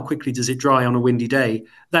 Or how quickly does it dry on a windy day?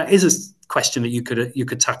 That is a question that you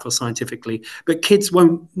could tackle scientifically, but kids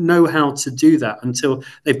won't know how to do that until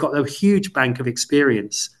they've got a huge bank of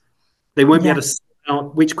experience. They won't be able to sort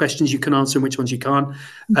out which questions you can answer and which ones you can't.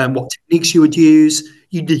 What techniques you would use.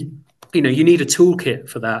 You need a toolkit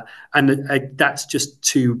for that, and that's just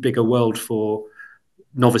too big a world for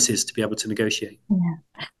novices to be able to negotiate. Yeah.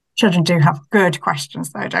 Children do have good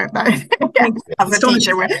questions, though, don't they? As a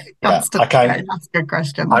teacher, we're constantly ask good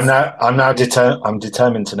questions. I'm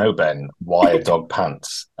determined to know, Ben, why a dog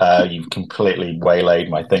pants. You've completely waylaid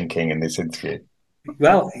my thinking in this interview.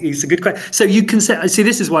 Well, it's a good question. So you can see.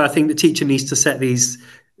 This is why I think the teacher needs to set these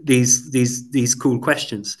cool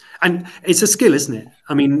questions, and it's a skill, isn't it?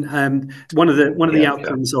 I mean, one of the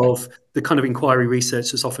outcomes of the kind of inquiry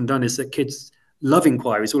research that's often done is that kids love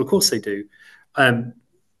inquiries. Well, of course they do. And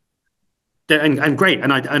great,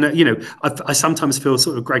 and I sometimes feel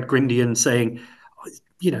sort of Greg Grindian saying,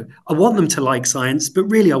 you know, I want them to like science, but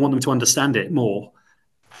really I want them to understand it more.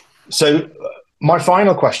 So my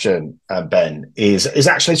final question, Ben, is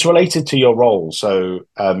actually it's related to your role. So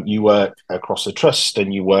you work across the trust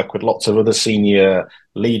and you work with lots of other senior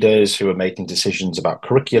leaders who are making decisions about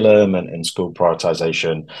curriculum and school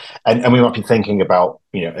prioritization. And we might be thinking about,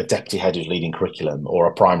 you know, a deputy head who's leading curriculum or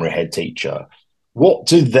a primary head teacher. What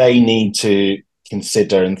do they need to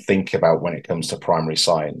consider and think about when it comes to primary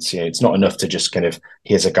science? You know, it's not enough to just kind of,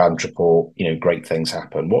 here's a guidance report, you know, great things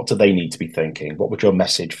happen. What do they need to be thinking? What would your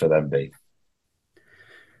message for them be?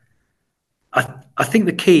 I think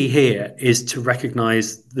the key here is to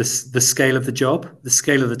recognise the scale of the job, the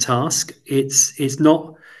scale of the task. It's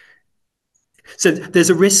not. So there's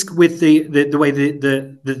a risk with the way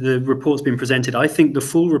the report's been presented. I think the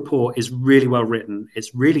full report is really well written.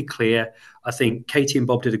 It's really clear. I think Katie and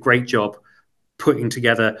Bob did a great job putting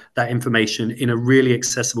together that information in a really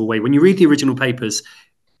accessible way. When you read the original papers,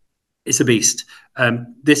 it's a beast.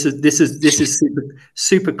 This is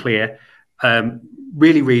super clear,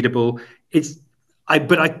 really readable.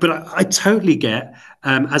 But I totally get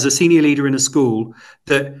as a senior leader in a school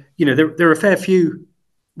that, you know, there are a fair few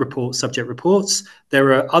subject reports.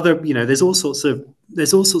 There are other, you know, there's all sorts of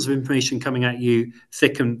information coming at you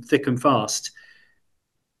thick and fast.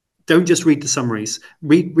 Don't just read the summaries.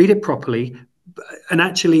 Read it properly, and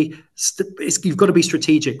actually, you've got to be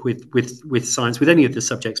strategic with science, with any of the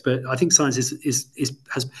subjects. But I think science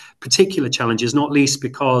has particular challenges, not least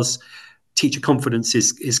because teacher confidence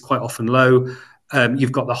is quite often low.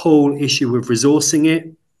 You've got the whole issue of resourcing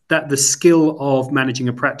it, that the skill of managing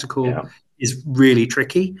a practical is really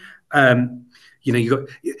tricky. But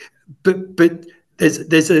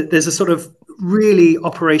there's a sort of really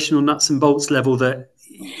operational nuts and bolts level that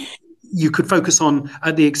you could focus on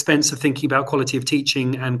at the expense of thinking about quality of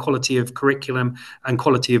teaching and quality of curriculum and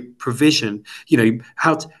quality of provision.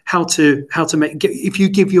 How to make, if you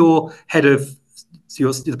give your head of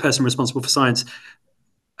the person responsible for science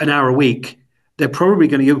an hour a week, they're probably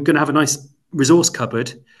you're going to have a nice resource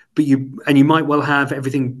cupboard, but you might well have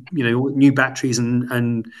everything, new batteries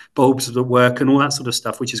and bulbs that work and all that sort of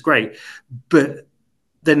stuff, which is great. But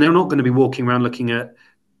then they're not going to be walking around looking at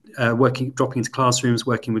dropping into classrooms,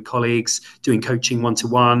 working with colleagues, doing coaching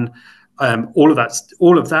one-to-one. All of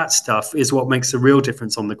that stuff is what makes a real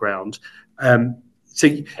difference on the ground. I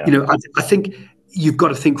think you've got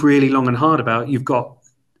to think really long and hard about. You've got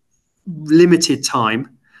limited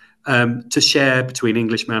time to share between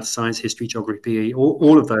English, maths, science, history, geography, PE,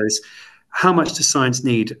 all of those. How much does science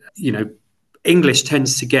need? English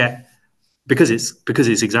tends to get, because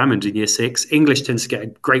it's examined in year 6, English tends to get a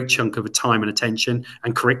great chunk of time and attention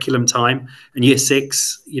and curriculum time. And year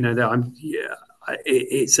 6,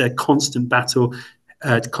 it's a constant battle.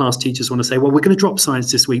 Class teachers want to say, well, we're going to drop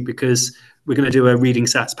science this week because we're going to do a reading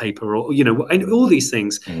SATs paper, or and all these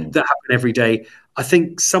things that happen every day. I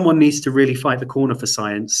think someone needs to really fight the corner for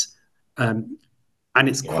science, and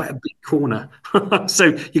it's quite a big corner. So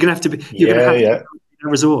you're going to have to be a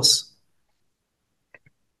resource.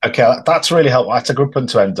 Okay, that's really helpful. That's a good point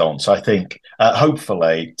to end on. So I think,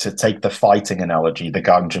 hopefully, to take the fighting analogy, the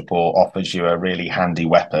guidance report offers you a really handy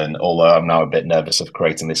weapon, although I'm now a bit nervous of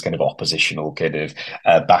creating this kind of oppositional kind of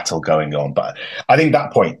battle going on. But I think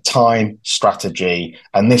that point, time, strategy,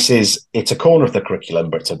 and it's a corner of the curriculum,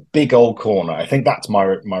 but it's a big old corner. I think that's my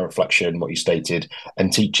reflection, what you stated,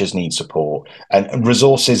 and teachers need support. And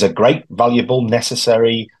resources are great, valuable,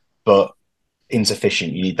 necessary, but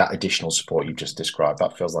insufficient. You need that additional support you've just described.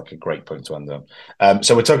 That feels like a great point to end on.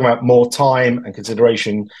 So we're talking about more time and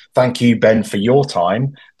consideration. Thank you, Ben, for your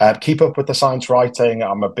time. Keep up with the science writing.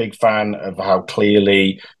 I'm a big fan of how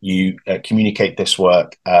clearly you communicate this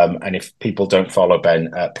work. And if people don't follow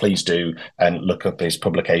Ben, please do, and look up his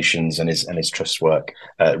publications and his trust work.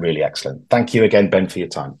 Really excellent. Thank you again, Ben, for your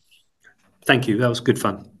time. Thank you. That was good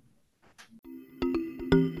fun.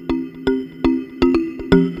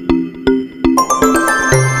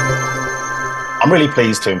 I'm really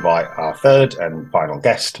pleased to invite our third and final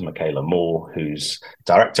guest, Michaela Moore, who's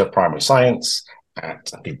Director of Primary Science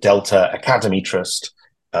at the Delta Academy Trust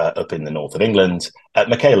up in the north of England.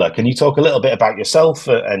 Michaela, can you talk a little bit about yourself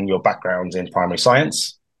and your background in primary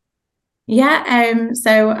science? Yeah,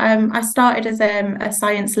 so I started as a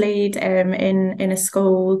science lead in a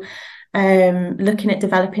school, looking at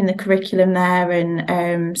developing the curriculum there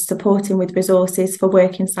and supporting with resources for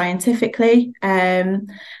working scientifically.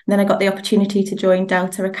 Then I got the opportunity to join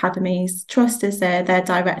Delta Academy's Trust as their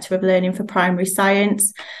Director of Learning for Primary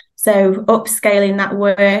Science. So upscaling that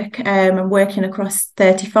work and working across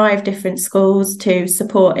 35 different schools to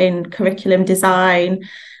support in curriculum design,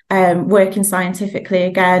 working scientifically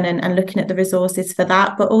again and looking at the resources for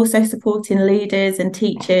that, but also supporting leaders and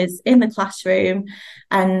teachers in the classroom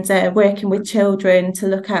and working with children to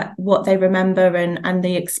look at what they remember and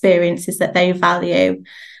the experiences that they value.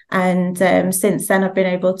 And since then, I've been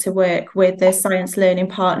able to work with the Science Learning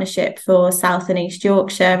Partnership for South and East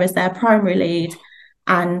Yorkshire as their primary lead,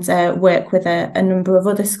 and work with a number of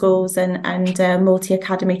other schools and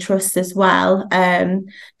multi-academy trusts as well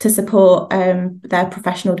to support their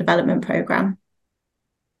professional development programme.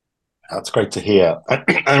 That's great to hear.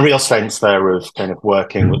 A real sense there of kind of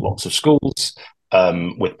working with lots of schools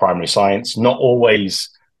with primary science, not always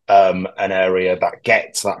an area that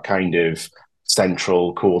gets that kind of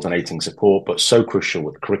central coordinating support, but so crucial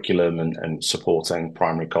with curriculum and supporting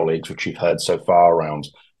primary colleagues, which you've heard so far around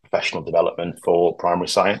professional development for primary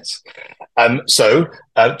science.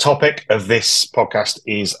 Topic of this podcast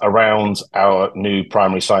is around our new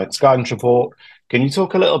primary science guidance report. Can you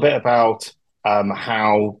talk a little bit about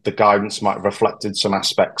how the guidance might have reflected some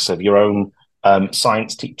aspects of your own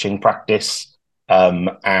science teaching practice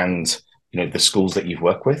and the schools that you've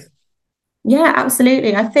worked with? Yeah,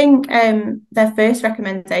 absolutely. I think their first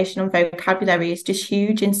recommendation on vocabulary is just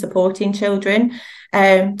huge in supporting children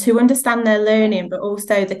to understand their learning, but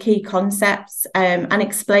also the key concepts and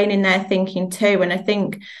explaining their thinking too. And I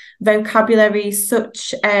think vocabulary is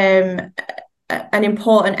such an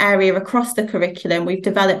important area across the curriculum. We've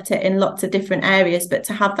developed it in lots of different areas, but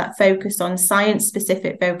to have that focus on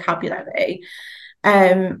science-specific vocabulary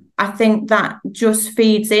I think that just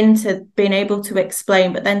feeds into being able to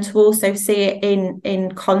explain, but then to also see it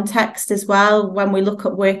in context as well when we look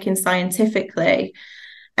at working scientifically,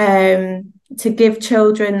 to give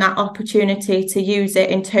children that opportunity to use it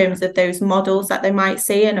in terms of those models that they might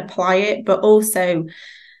see and apply it, but also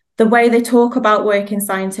the way they talk about working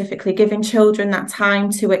scientifically, giving children that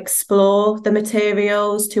time to explore the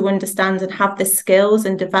materials, to understand and have the skills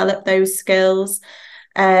and develop those skills,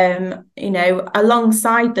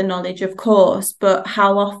 alongside the knowledge, of course. But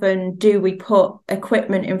how often do we put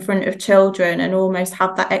equipment in front of children and almost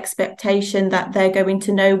have that expectation that they're going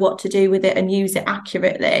to know what to do with it and use it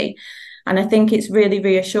accurately? And I think it's really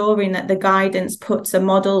reassuring that the guidance puts a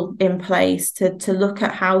model in place to look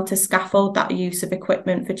at how to scaffold that use of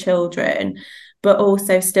equipment for children, but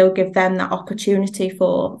also still give them that opportunity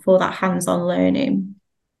for that hands-on learning.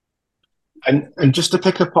 And just to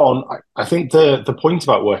pick up on, I think the point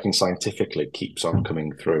about working scientifically keeps on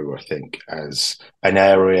coming through, I think, as an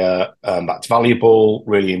area that's valuable,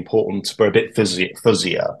 really important, but a bit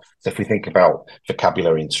fuzzier. So if we think about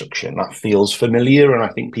vocabulary instruction, that feels familiar, and I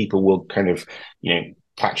think people will kind of,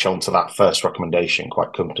 catch on to that first recommendation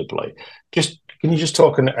quite comfortably. Can you just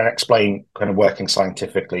talk and explain kind of working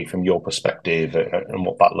scientifically from your perspective and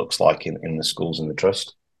what that looks like in the schools and the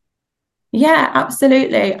trust? Yeah,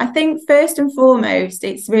 absolutely. I think first and foremost,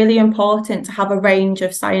 it's really important to have a range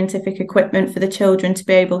of scientific equipment for the children to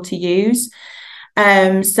be able to use.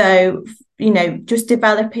 So, just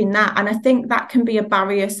developing that. And I think that can be a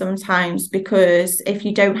barrier sometimes, because if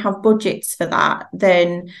you don't have budgets for that,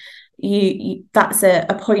 then that's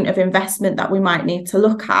a point of investment that we might need to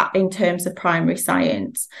look at in terms of primary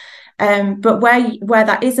science. But where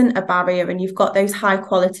that isn't a barrier and you've got those high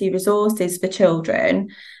quality resources for children,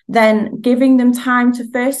 then giving them time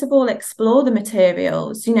to first of all explore the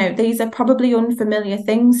materials. These are probably unfamiliar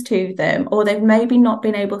things to them, or they've maybe not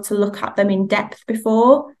been able to look at them in depth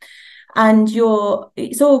before. And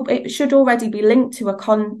it should already be linked to a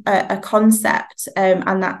concept,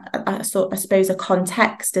 and that I suppose a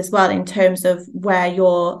context as well, in terms of where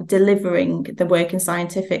you're delivering the working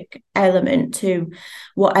scientific element to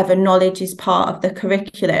whatever knowledge is part of the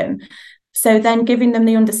curriculum. So then giving them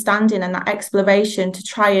the understanding and that exploration to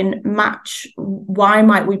try and match, why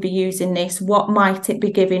might we be using this? What might it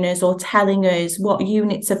be giving us or telling us? What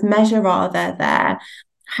units of measure are there?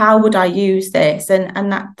 How would I use this?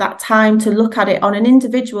 And that time to look at it on an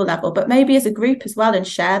individual level, but maybe as a group as well, and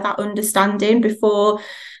share that understanding before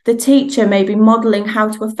the teacher may be modelling how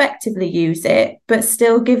to effectively use it, but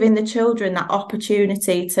still giving the children that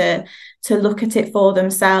opportunity to look at it for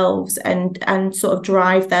themselves and sort of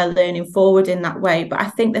drive their learning forward in that way. But I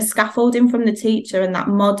think the scaffolding from the teacher and that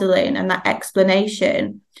modelling and that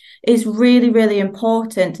explanation is really, really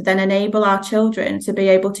important to then enable our children to be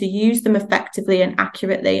able to use them effectively and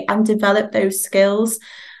accurately and develop those skills,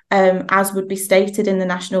 as would be stated in the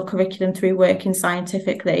national curriculum through working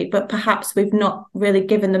scientifically. But perhaps we've not really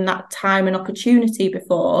given them that time and opportunity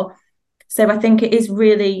before. So I think it is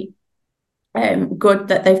really good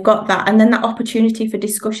that they've got that. And then that opportunity for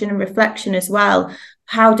discussion and reflection as well.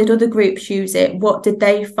 How did other groups use it? What did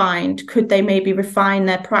they find? Could they maybe refine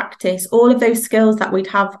their practice? All of those skills that we'd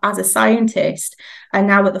have as a scientist are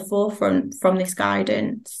now at the forefront from this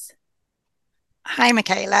guidance. Hi,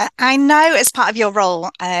 Michaela. I know as part of your role,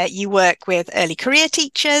 you work with early career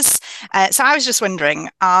teachers. So I was just wondering,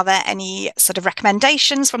 are there any sort of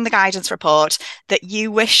recommendations from the guidance report that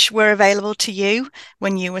you wish were available to you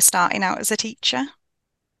when you were starting out as a teacher?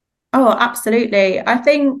 Oh, absolutely. I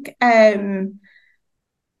think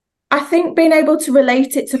being able to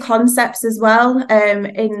relate it to concepts as well,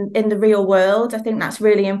 in the real world, I think that's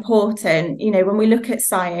really important. When we look at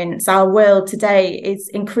science, our world today is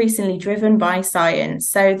increasingly driven by science.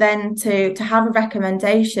 So then to have a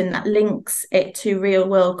recommendation that links it to real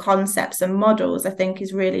world concepts and models, I think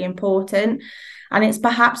is really important. And it's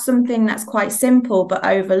perhaps something that's quite simple but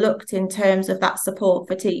overlooked in terms of that support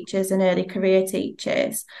for teachers and early career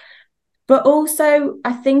teachers. But also,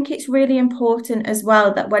 I think it's really important as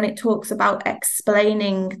well that when it talks about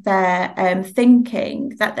explaining their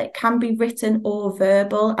thinking, that it can be written or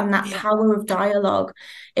verbal, and that power of dialogue.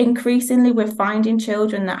 Increasingly, we're finding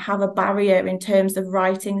children that have a barrier in terms of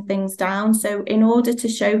writing things down. So in order to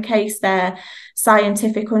showcase their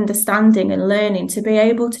scientific understanding and learning, to be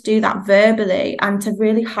able to do that verbally and to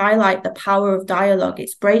really highlight the power of dialogue,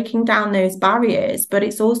 it's breaking down those barriers, but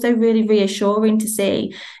it's also really reassuring to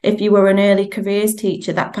see, if you were an early careers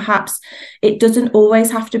teacher, that perhaps it doesn't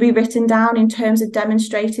always have to be written down in terms of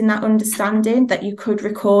demonstrating that understanding, that you could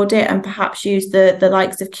record it and perhaps use the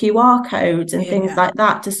likes of QR codes and things like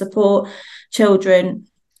that to support children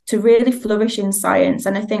to really flourish in science.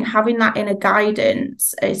 And I think having that inner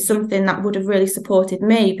guidance is something that would have really supported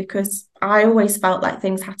me, because I always felt like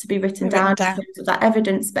things had to be written down in terms of that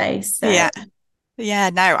evidence base. So. Yeah,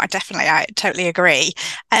 no, I totally agree.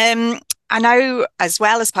 I know as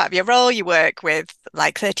well, as part of your role, you work with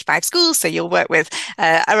like 35 schools, so you'll work with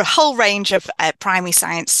a whole range of primary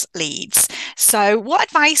science leads. So what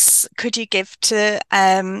advice could you give to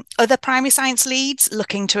other primary science leads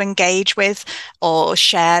looking to engage with or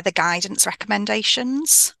share the guidance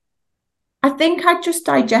recommendations? I think I'd just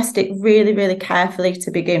digest it really, really carefully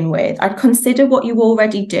to begin with. I'd consider what you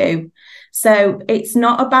already do. So it's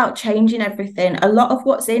not about changing everything. A lot of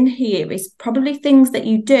what's in here is probably things that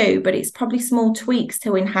you do, but it's probably small tweaks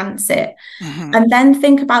to enhance it. Mm-hmm. And then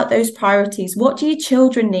think about those priorities. What do your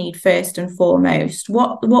children need first and foremost?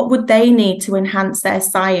 What would they need to enhance their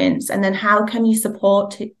science? And then how can you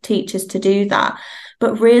support teachers to do that?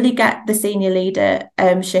 But really get the senior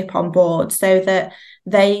leadership on board so that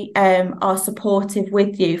they are supportive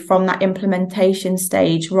with you from that implementation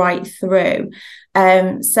stage right through.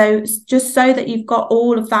 So just so that you've got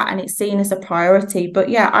all of that and it's seen as a priority. But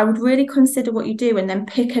yeah, I would really consider what you do and then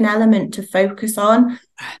pick an element to focus on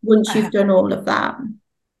once you've done all of that.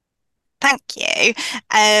 Thank you.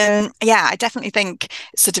 Yeah, I definitely think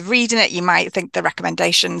sort of reading it, you might think the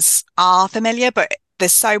recommendations are familiar, but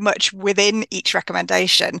there's so much within each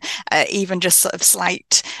recommendation, even just sort of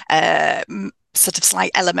slight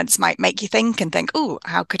elements might make you think, oh,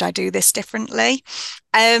 how could I do this differently?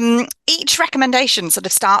 Each recommendation sort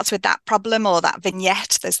of starts with that problem or that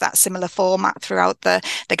vignette. There's that similar format throughout the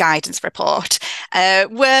guidance report.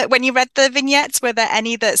 When you read the vignettes, were there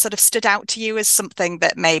any that sort of stood out to you as something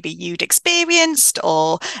that maybe you'd experienced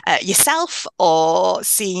or yourself or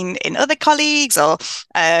seen in other colleagues, or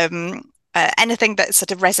anything that sort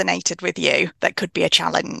of resonated with you that could be a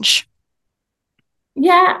challenge?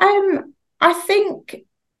 Yeah, I think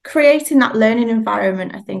creating that learning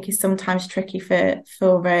environment, I think, is sometimes tricky for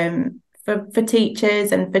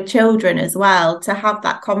teachers and for children as well, to have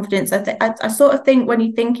that confidence. I sort of think when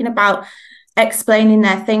you're thinking about explaining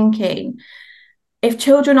their thinking, if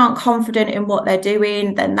children aren't confident in what they're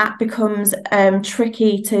doing, then that becomes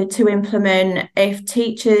tricky to implement. If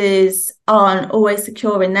teachers aren't always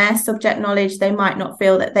secure in their subject knowledge, they might not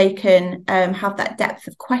feel that they can have that depth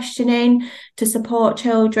of questioning to support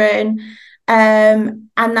children. And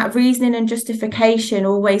that reasoning and justification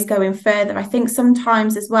always going further. I think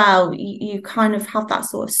sometimes as well, you kind of have that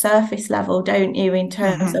sort of surface level, don't you, in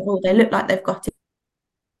terms of, oh, they look like they've got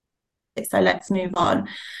it, so let's move on.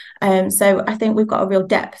 So I think we've got a real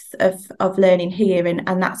depth of learning here,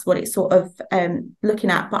 and that's what it's sort of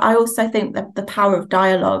looking at. But I also think that the power of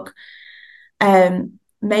dialogue,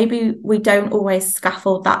 maybe we don't always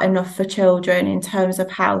scaffold that enough for children in terms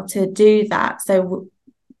of how to do that. So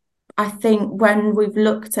I think when we've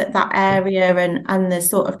looked at that area and the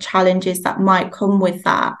sort of challenges that might come with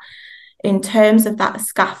that, in terms of that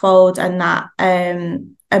scaffold and that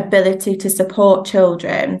ability to support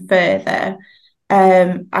children further,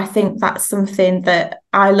 I think that's something that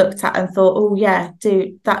I looked at and thought, oh yeah,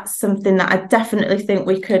 that's something that I definitely think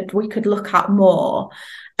we could look at more.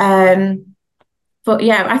 But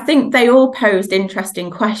yeah, I think they all posed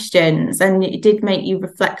interesting questions, and it did make you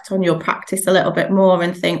reflect on your practice a little bit more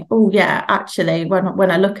and think, oh yeah, actually,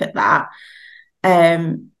 when I look at that,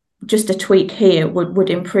 just a tweak here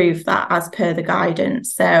would improve that as per the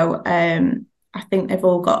guidance. So I think they've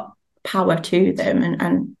all got power to them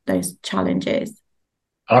and those challenges.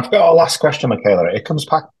 And I've got a last question, Michaela. It comes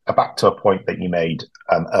back to a point that you made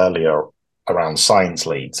earlier around science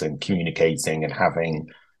leads and communicating and having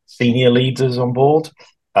senior leaders on board.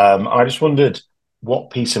 I just wondered what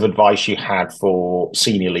piece of advice you had for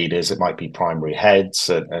senior leaders. It might be primary heads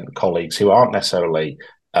and colleagues who aren't necessarily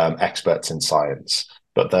experts in science,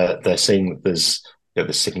 but they're seeing that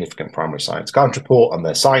there's significant primary science guidance report, and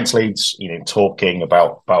their science leads, talking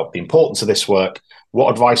about the importance of this work.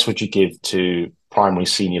 What advice would you give to primary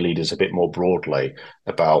senior leaders a bit more broadly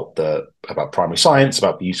about primary science,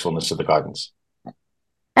 about the usefulness of the guidance?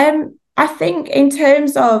 I think in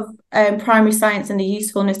terms of primary science and the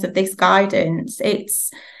usefulness of this guidance,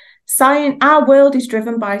 it's science. Our world is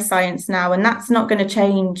driven by science now, and that's not going to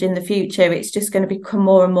change in the future. It's just going to become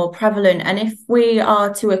more and more prevalent. And if we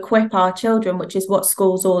are to equip our children, which is what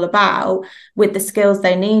school's all about, with the skills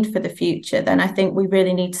they need for the future, then I think we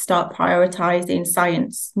really need to start prioritising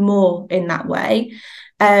science more in that way.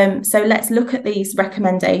 So let's look at these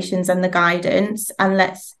recommendations and the guidance, and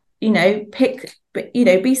let's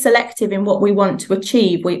be selective in what we want to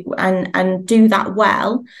achieve and do that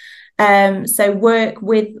well. So work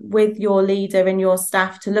with your leader and your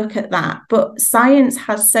staff to look at that. But science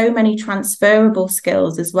has so many transferable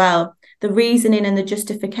skills as well. The reasoning and the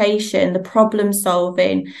justification, the problem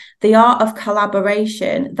solving, the art of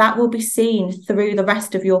collaboration, that will be seen through the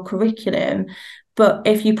rest of your curriculum. But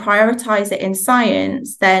if you prioritize it in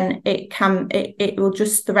science, then it will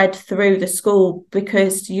just thread through the school,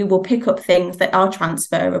 because you will pick up things that are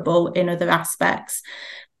transferable in other aspects.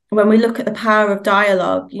 When we look at the power of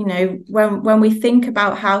dialogue, you know, when we think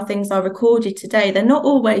about how things are recorded today, they're not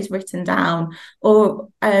always written down, or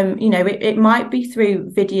you know, it might be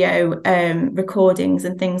through video recordings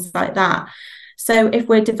and things like that. So if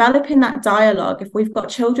we're developing that dialogue, if we've got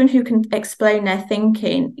children who can explain their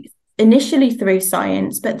thinking initially through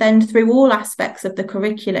science, but then through all aspects of the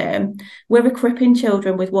curriculum, we're equipping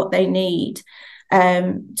children with what they need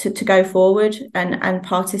to go forward and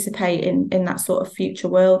participate in that sort of future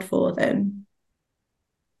world for them.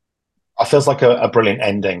 It feels like a brilliant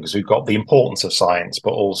ending, because we've got the importance of science,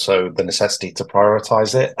 but also the necessity to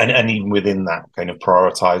prioritize it. And even within that, kind of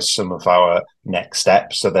prioritize some of our next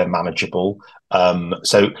steps so they're manageable.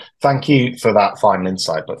 So thank you for that final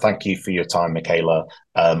insight, but thank you for your time, Michaela,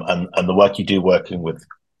 and the work you do working with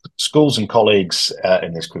schools and colleagues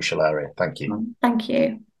in this crucial area. Thank you. Thank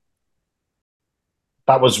you.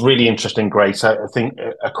 That was really interesting, Grace. I think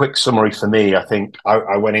a quick summary for me, I think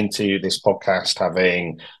I went into this podcast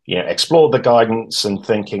having, you know, explored the guidance and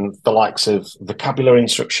thinking the likes of vocabulary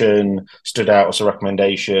instruction stood out as a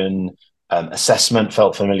recommendation. Assessment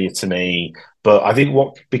felt familiar to me. But I think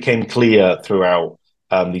what became clear throughout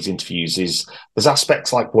these interviews is there's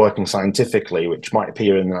aspects like working scientifically, which might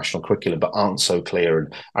appear in the national curriculum, but aren't so clear.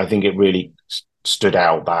 And I think it really stood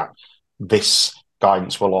out that this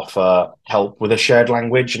guidance will offer help with a shared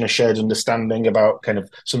language and a shared understanding about kind of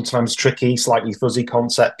sometimes tricky, slightly fuzzy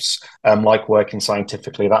concepts, like working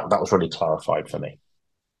scientifically. That was really clarified for me.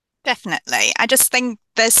 Definitely. I just think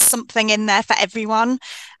there's something in there for everyone.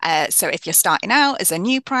 So if you're starting out as a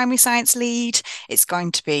new primary science lead, it's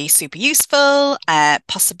going to be super useful,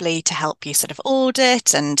 possibly to help you sort of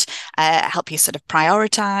audit and help you sort of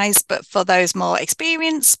prioritize. But for those more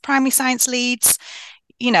experienced primary science leads,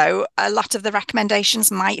 you know, a lot of the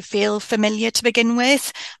recommendations might feel familiar to begin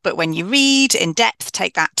with, but when you read in depth,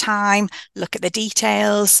 take that time, look at the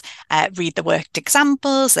details, read the worked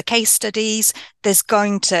examples, the case studies, there's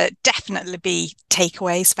going to definitely be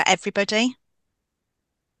takeaways for everybody.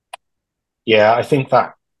 Yeah, I think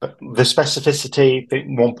that the specificity,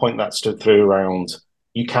 one point that stood through around,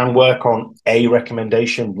 you can work on a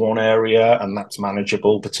recommendation, one area, and that's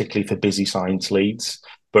manageable, particularly for busy science leads.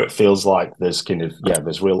 But it feels like there's kind of,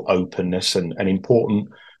 there's real openness and an important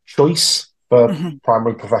choice for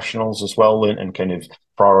primary professionals as well, and kind of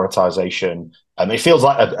prioritization. It feels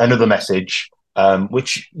like another message,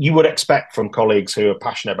 which you would expect from colleagues who are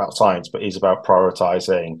passionate about science, but is about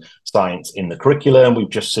prioritizing science in the curriculum. We've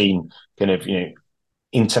just seen kind of, you know,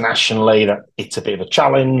 internationally that it's a bit of a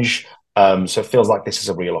challenge. So it feels like this is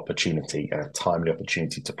a real opportunity, a timely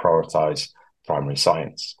opportunity to prioritize primary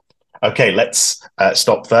science. Okay, let's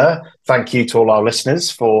stop there. Thank you to all our listeners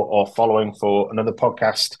for following for another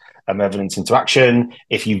podcast, Evidence into Action.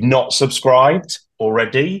 If you've not subscribed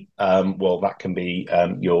already, well, that can be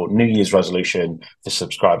your New Year's resolution to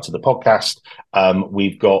subscribe to the podcast.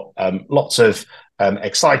 We've got lots of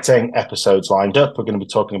exciting episodes lined up. We're going to be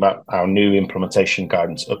talking about our new implementation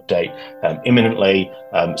guidance update imminently.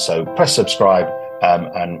 So press subscribe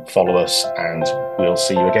and follow us, and we'll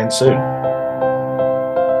see you again soon.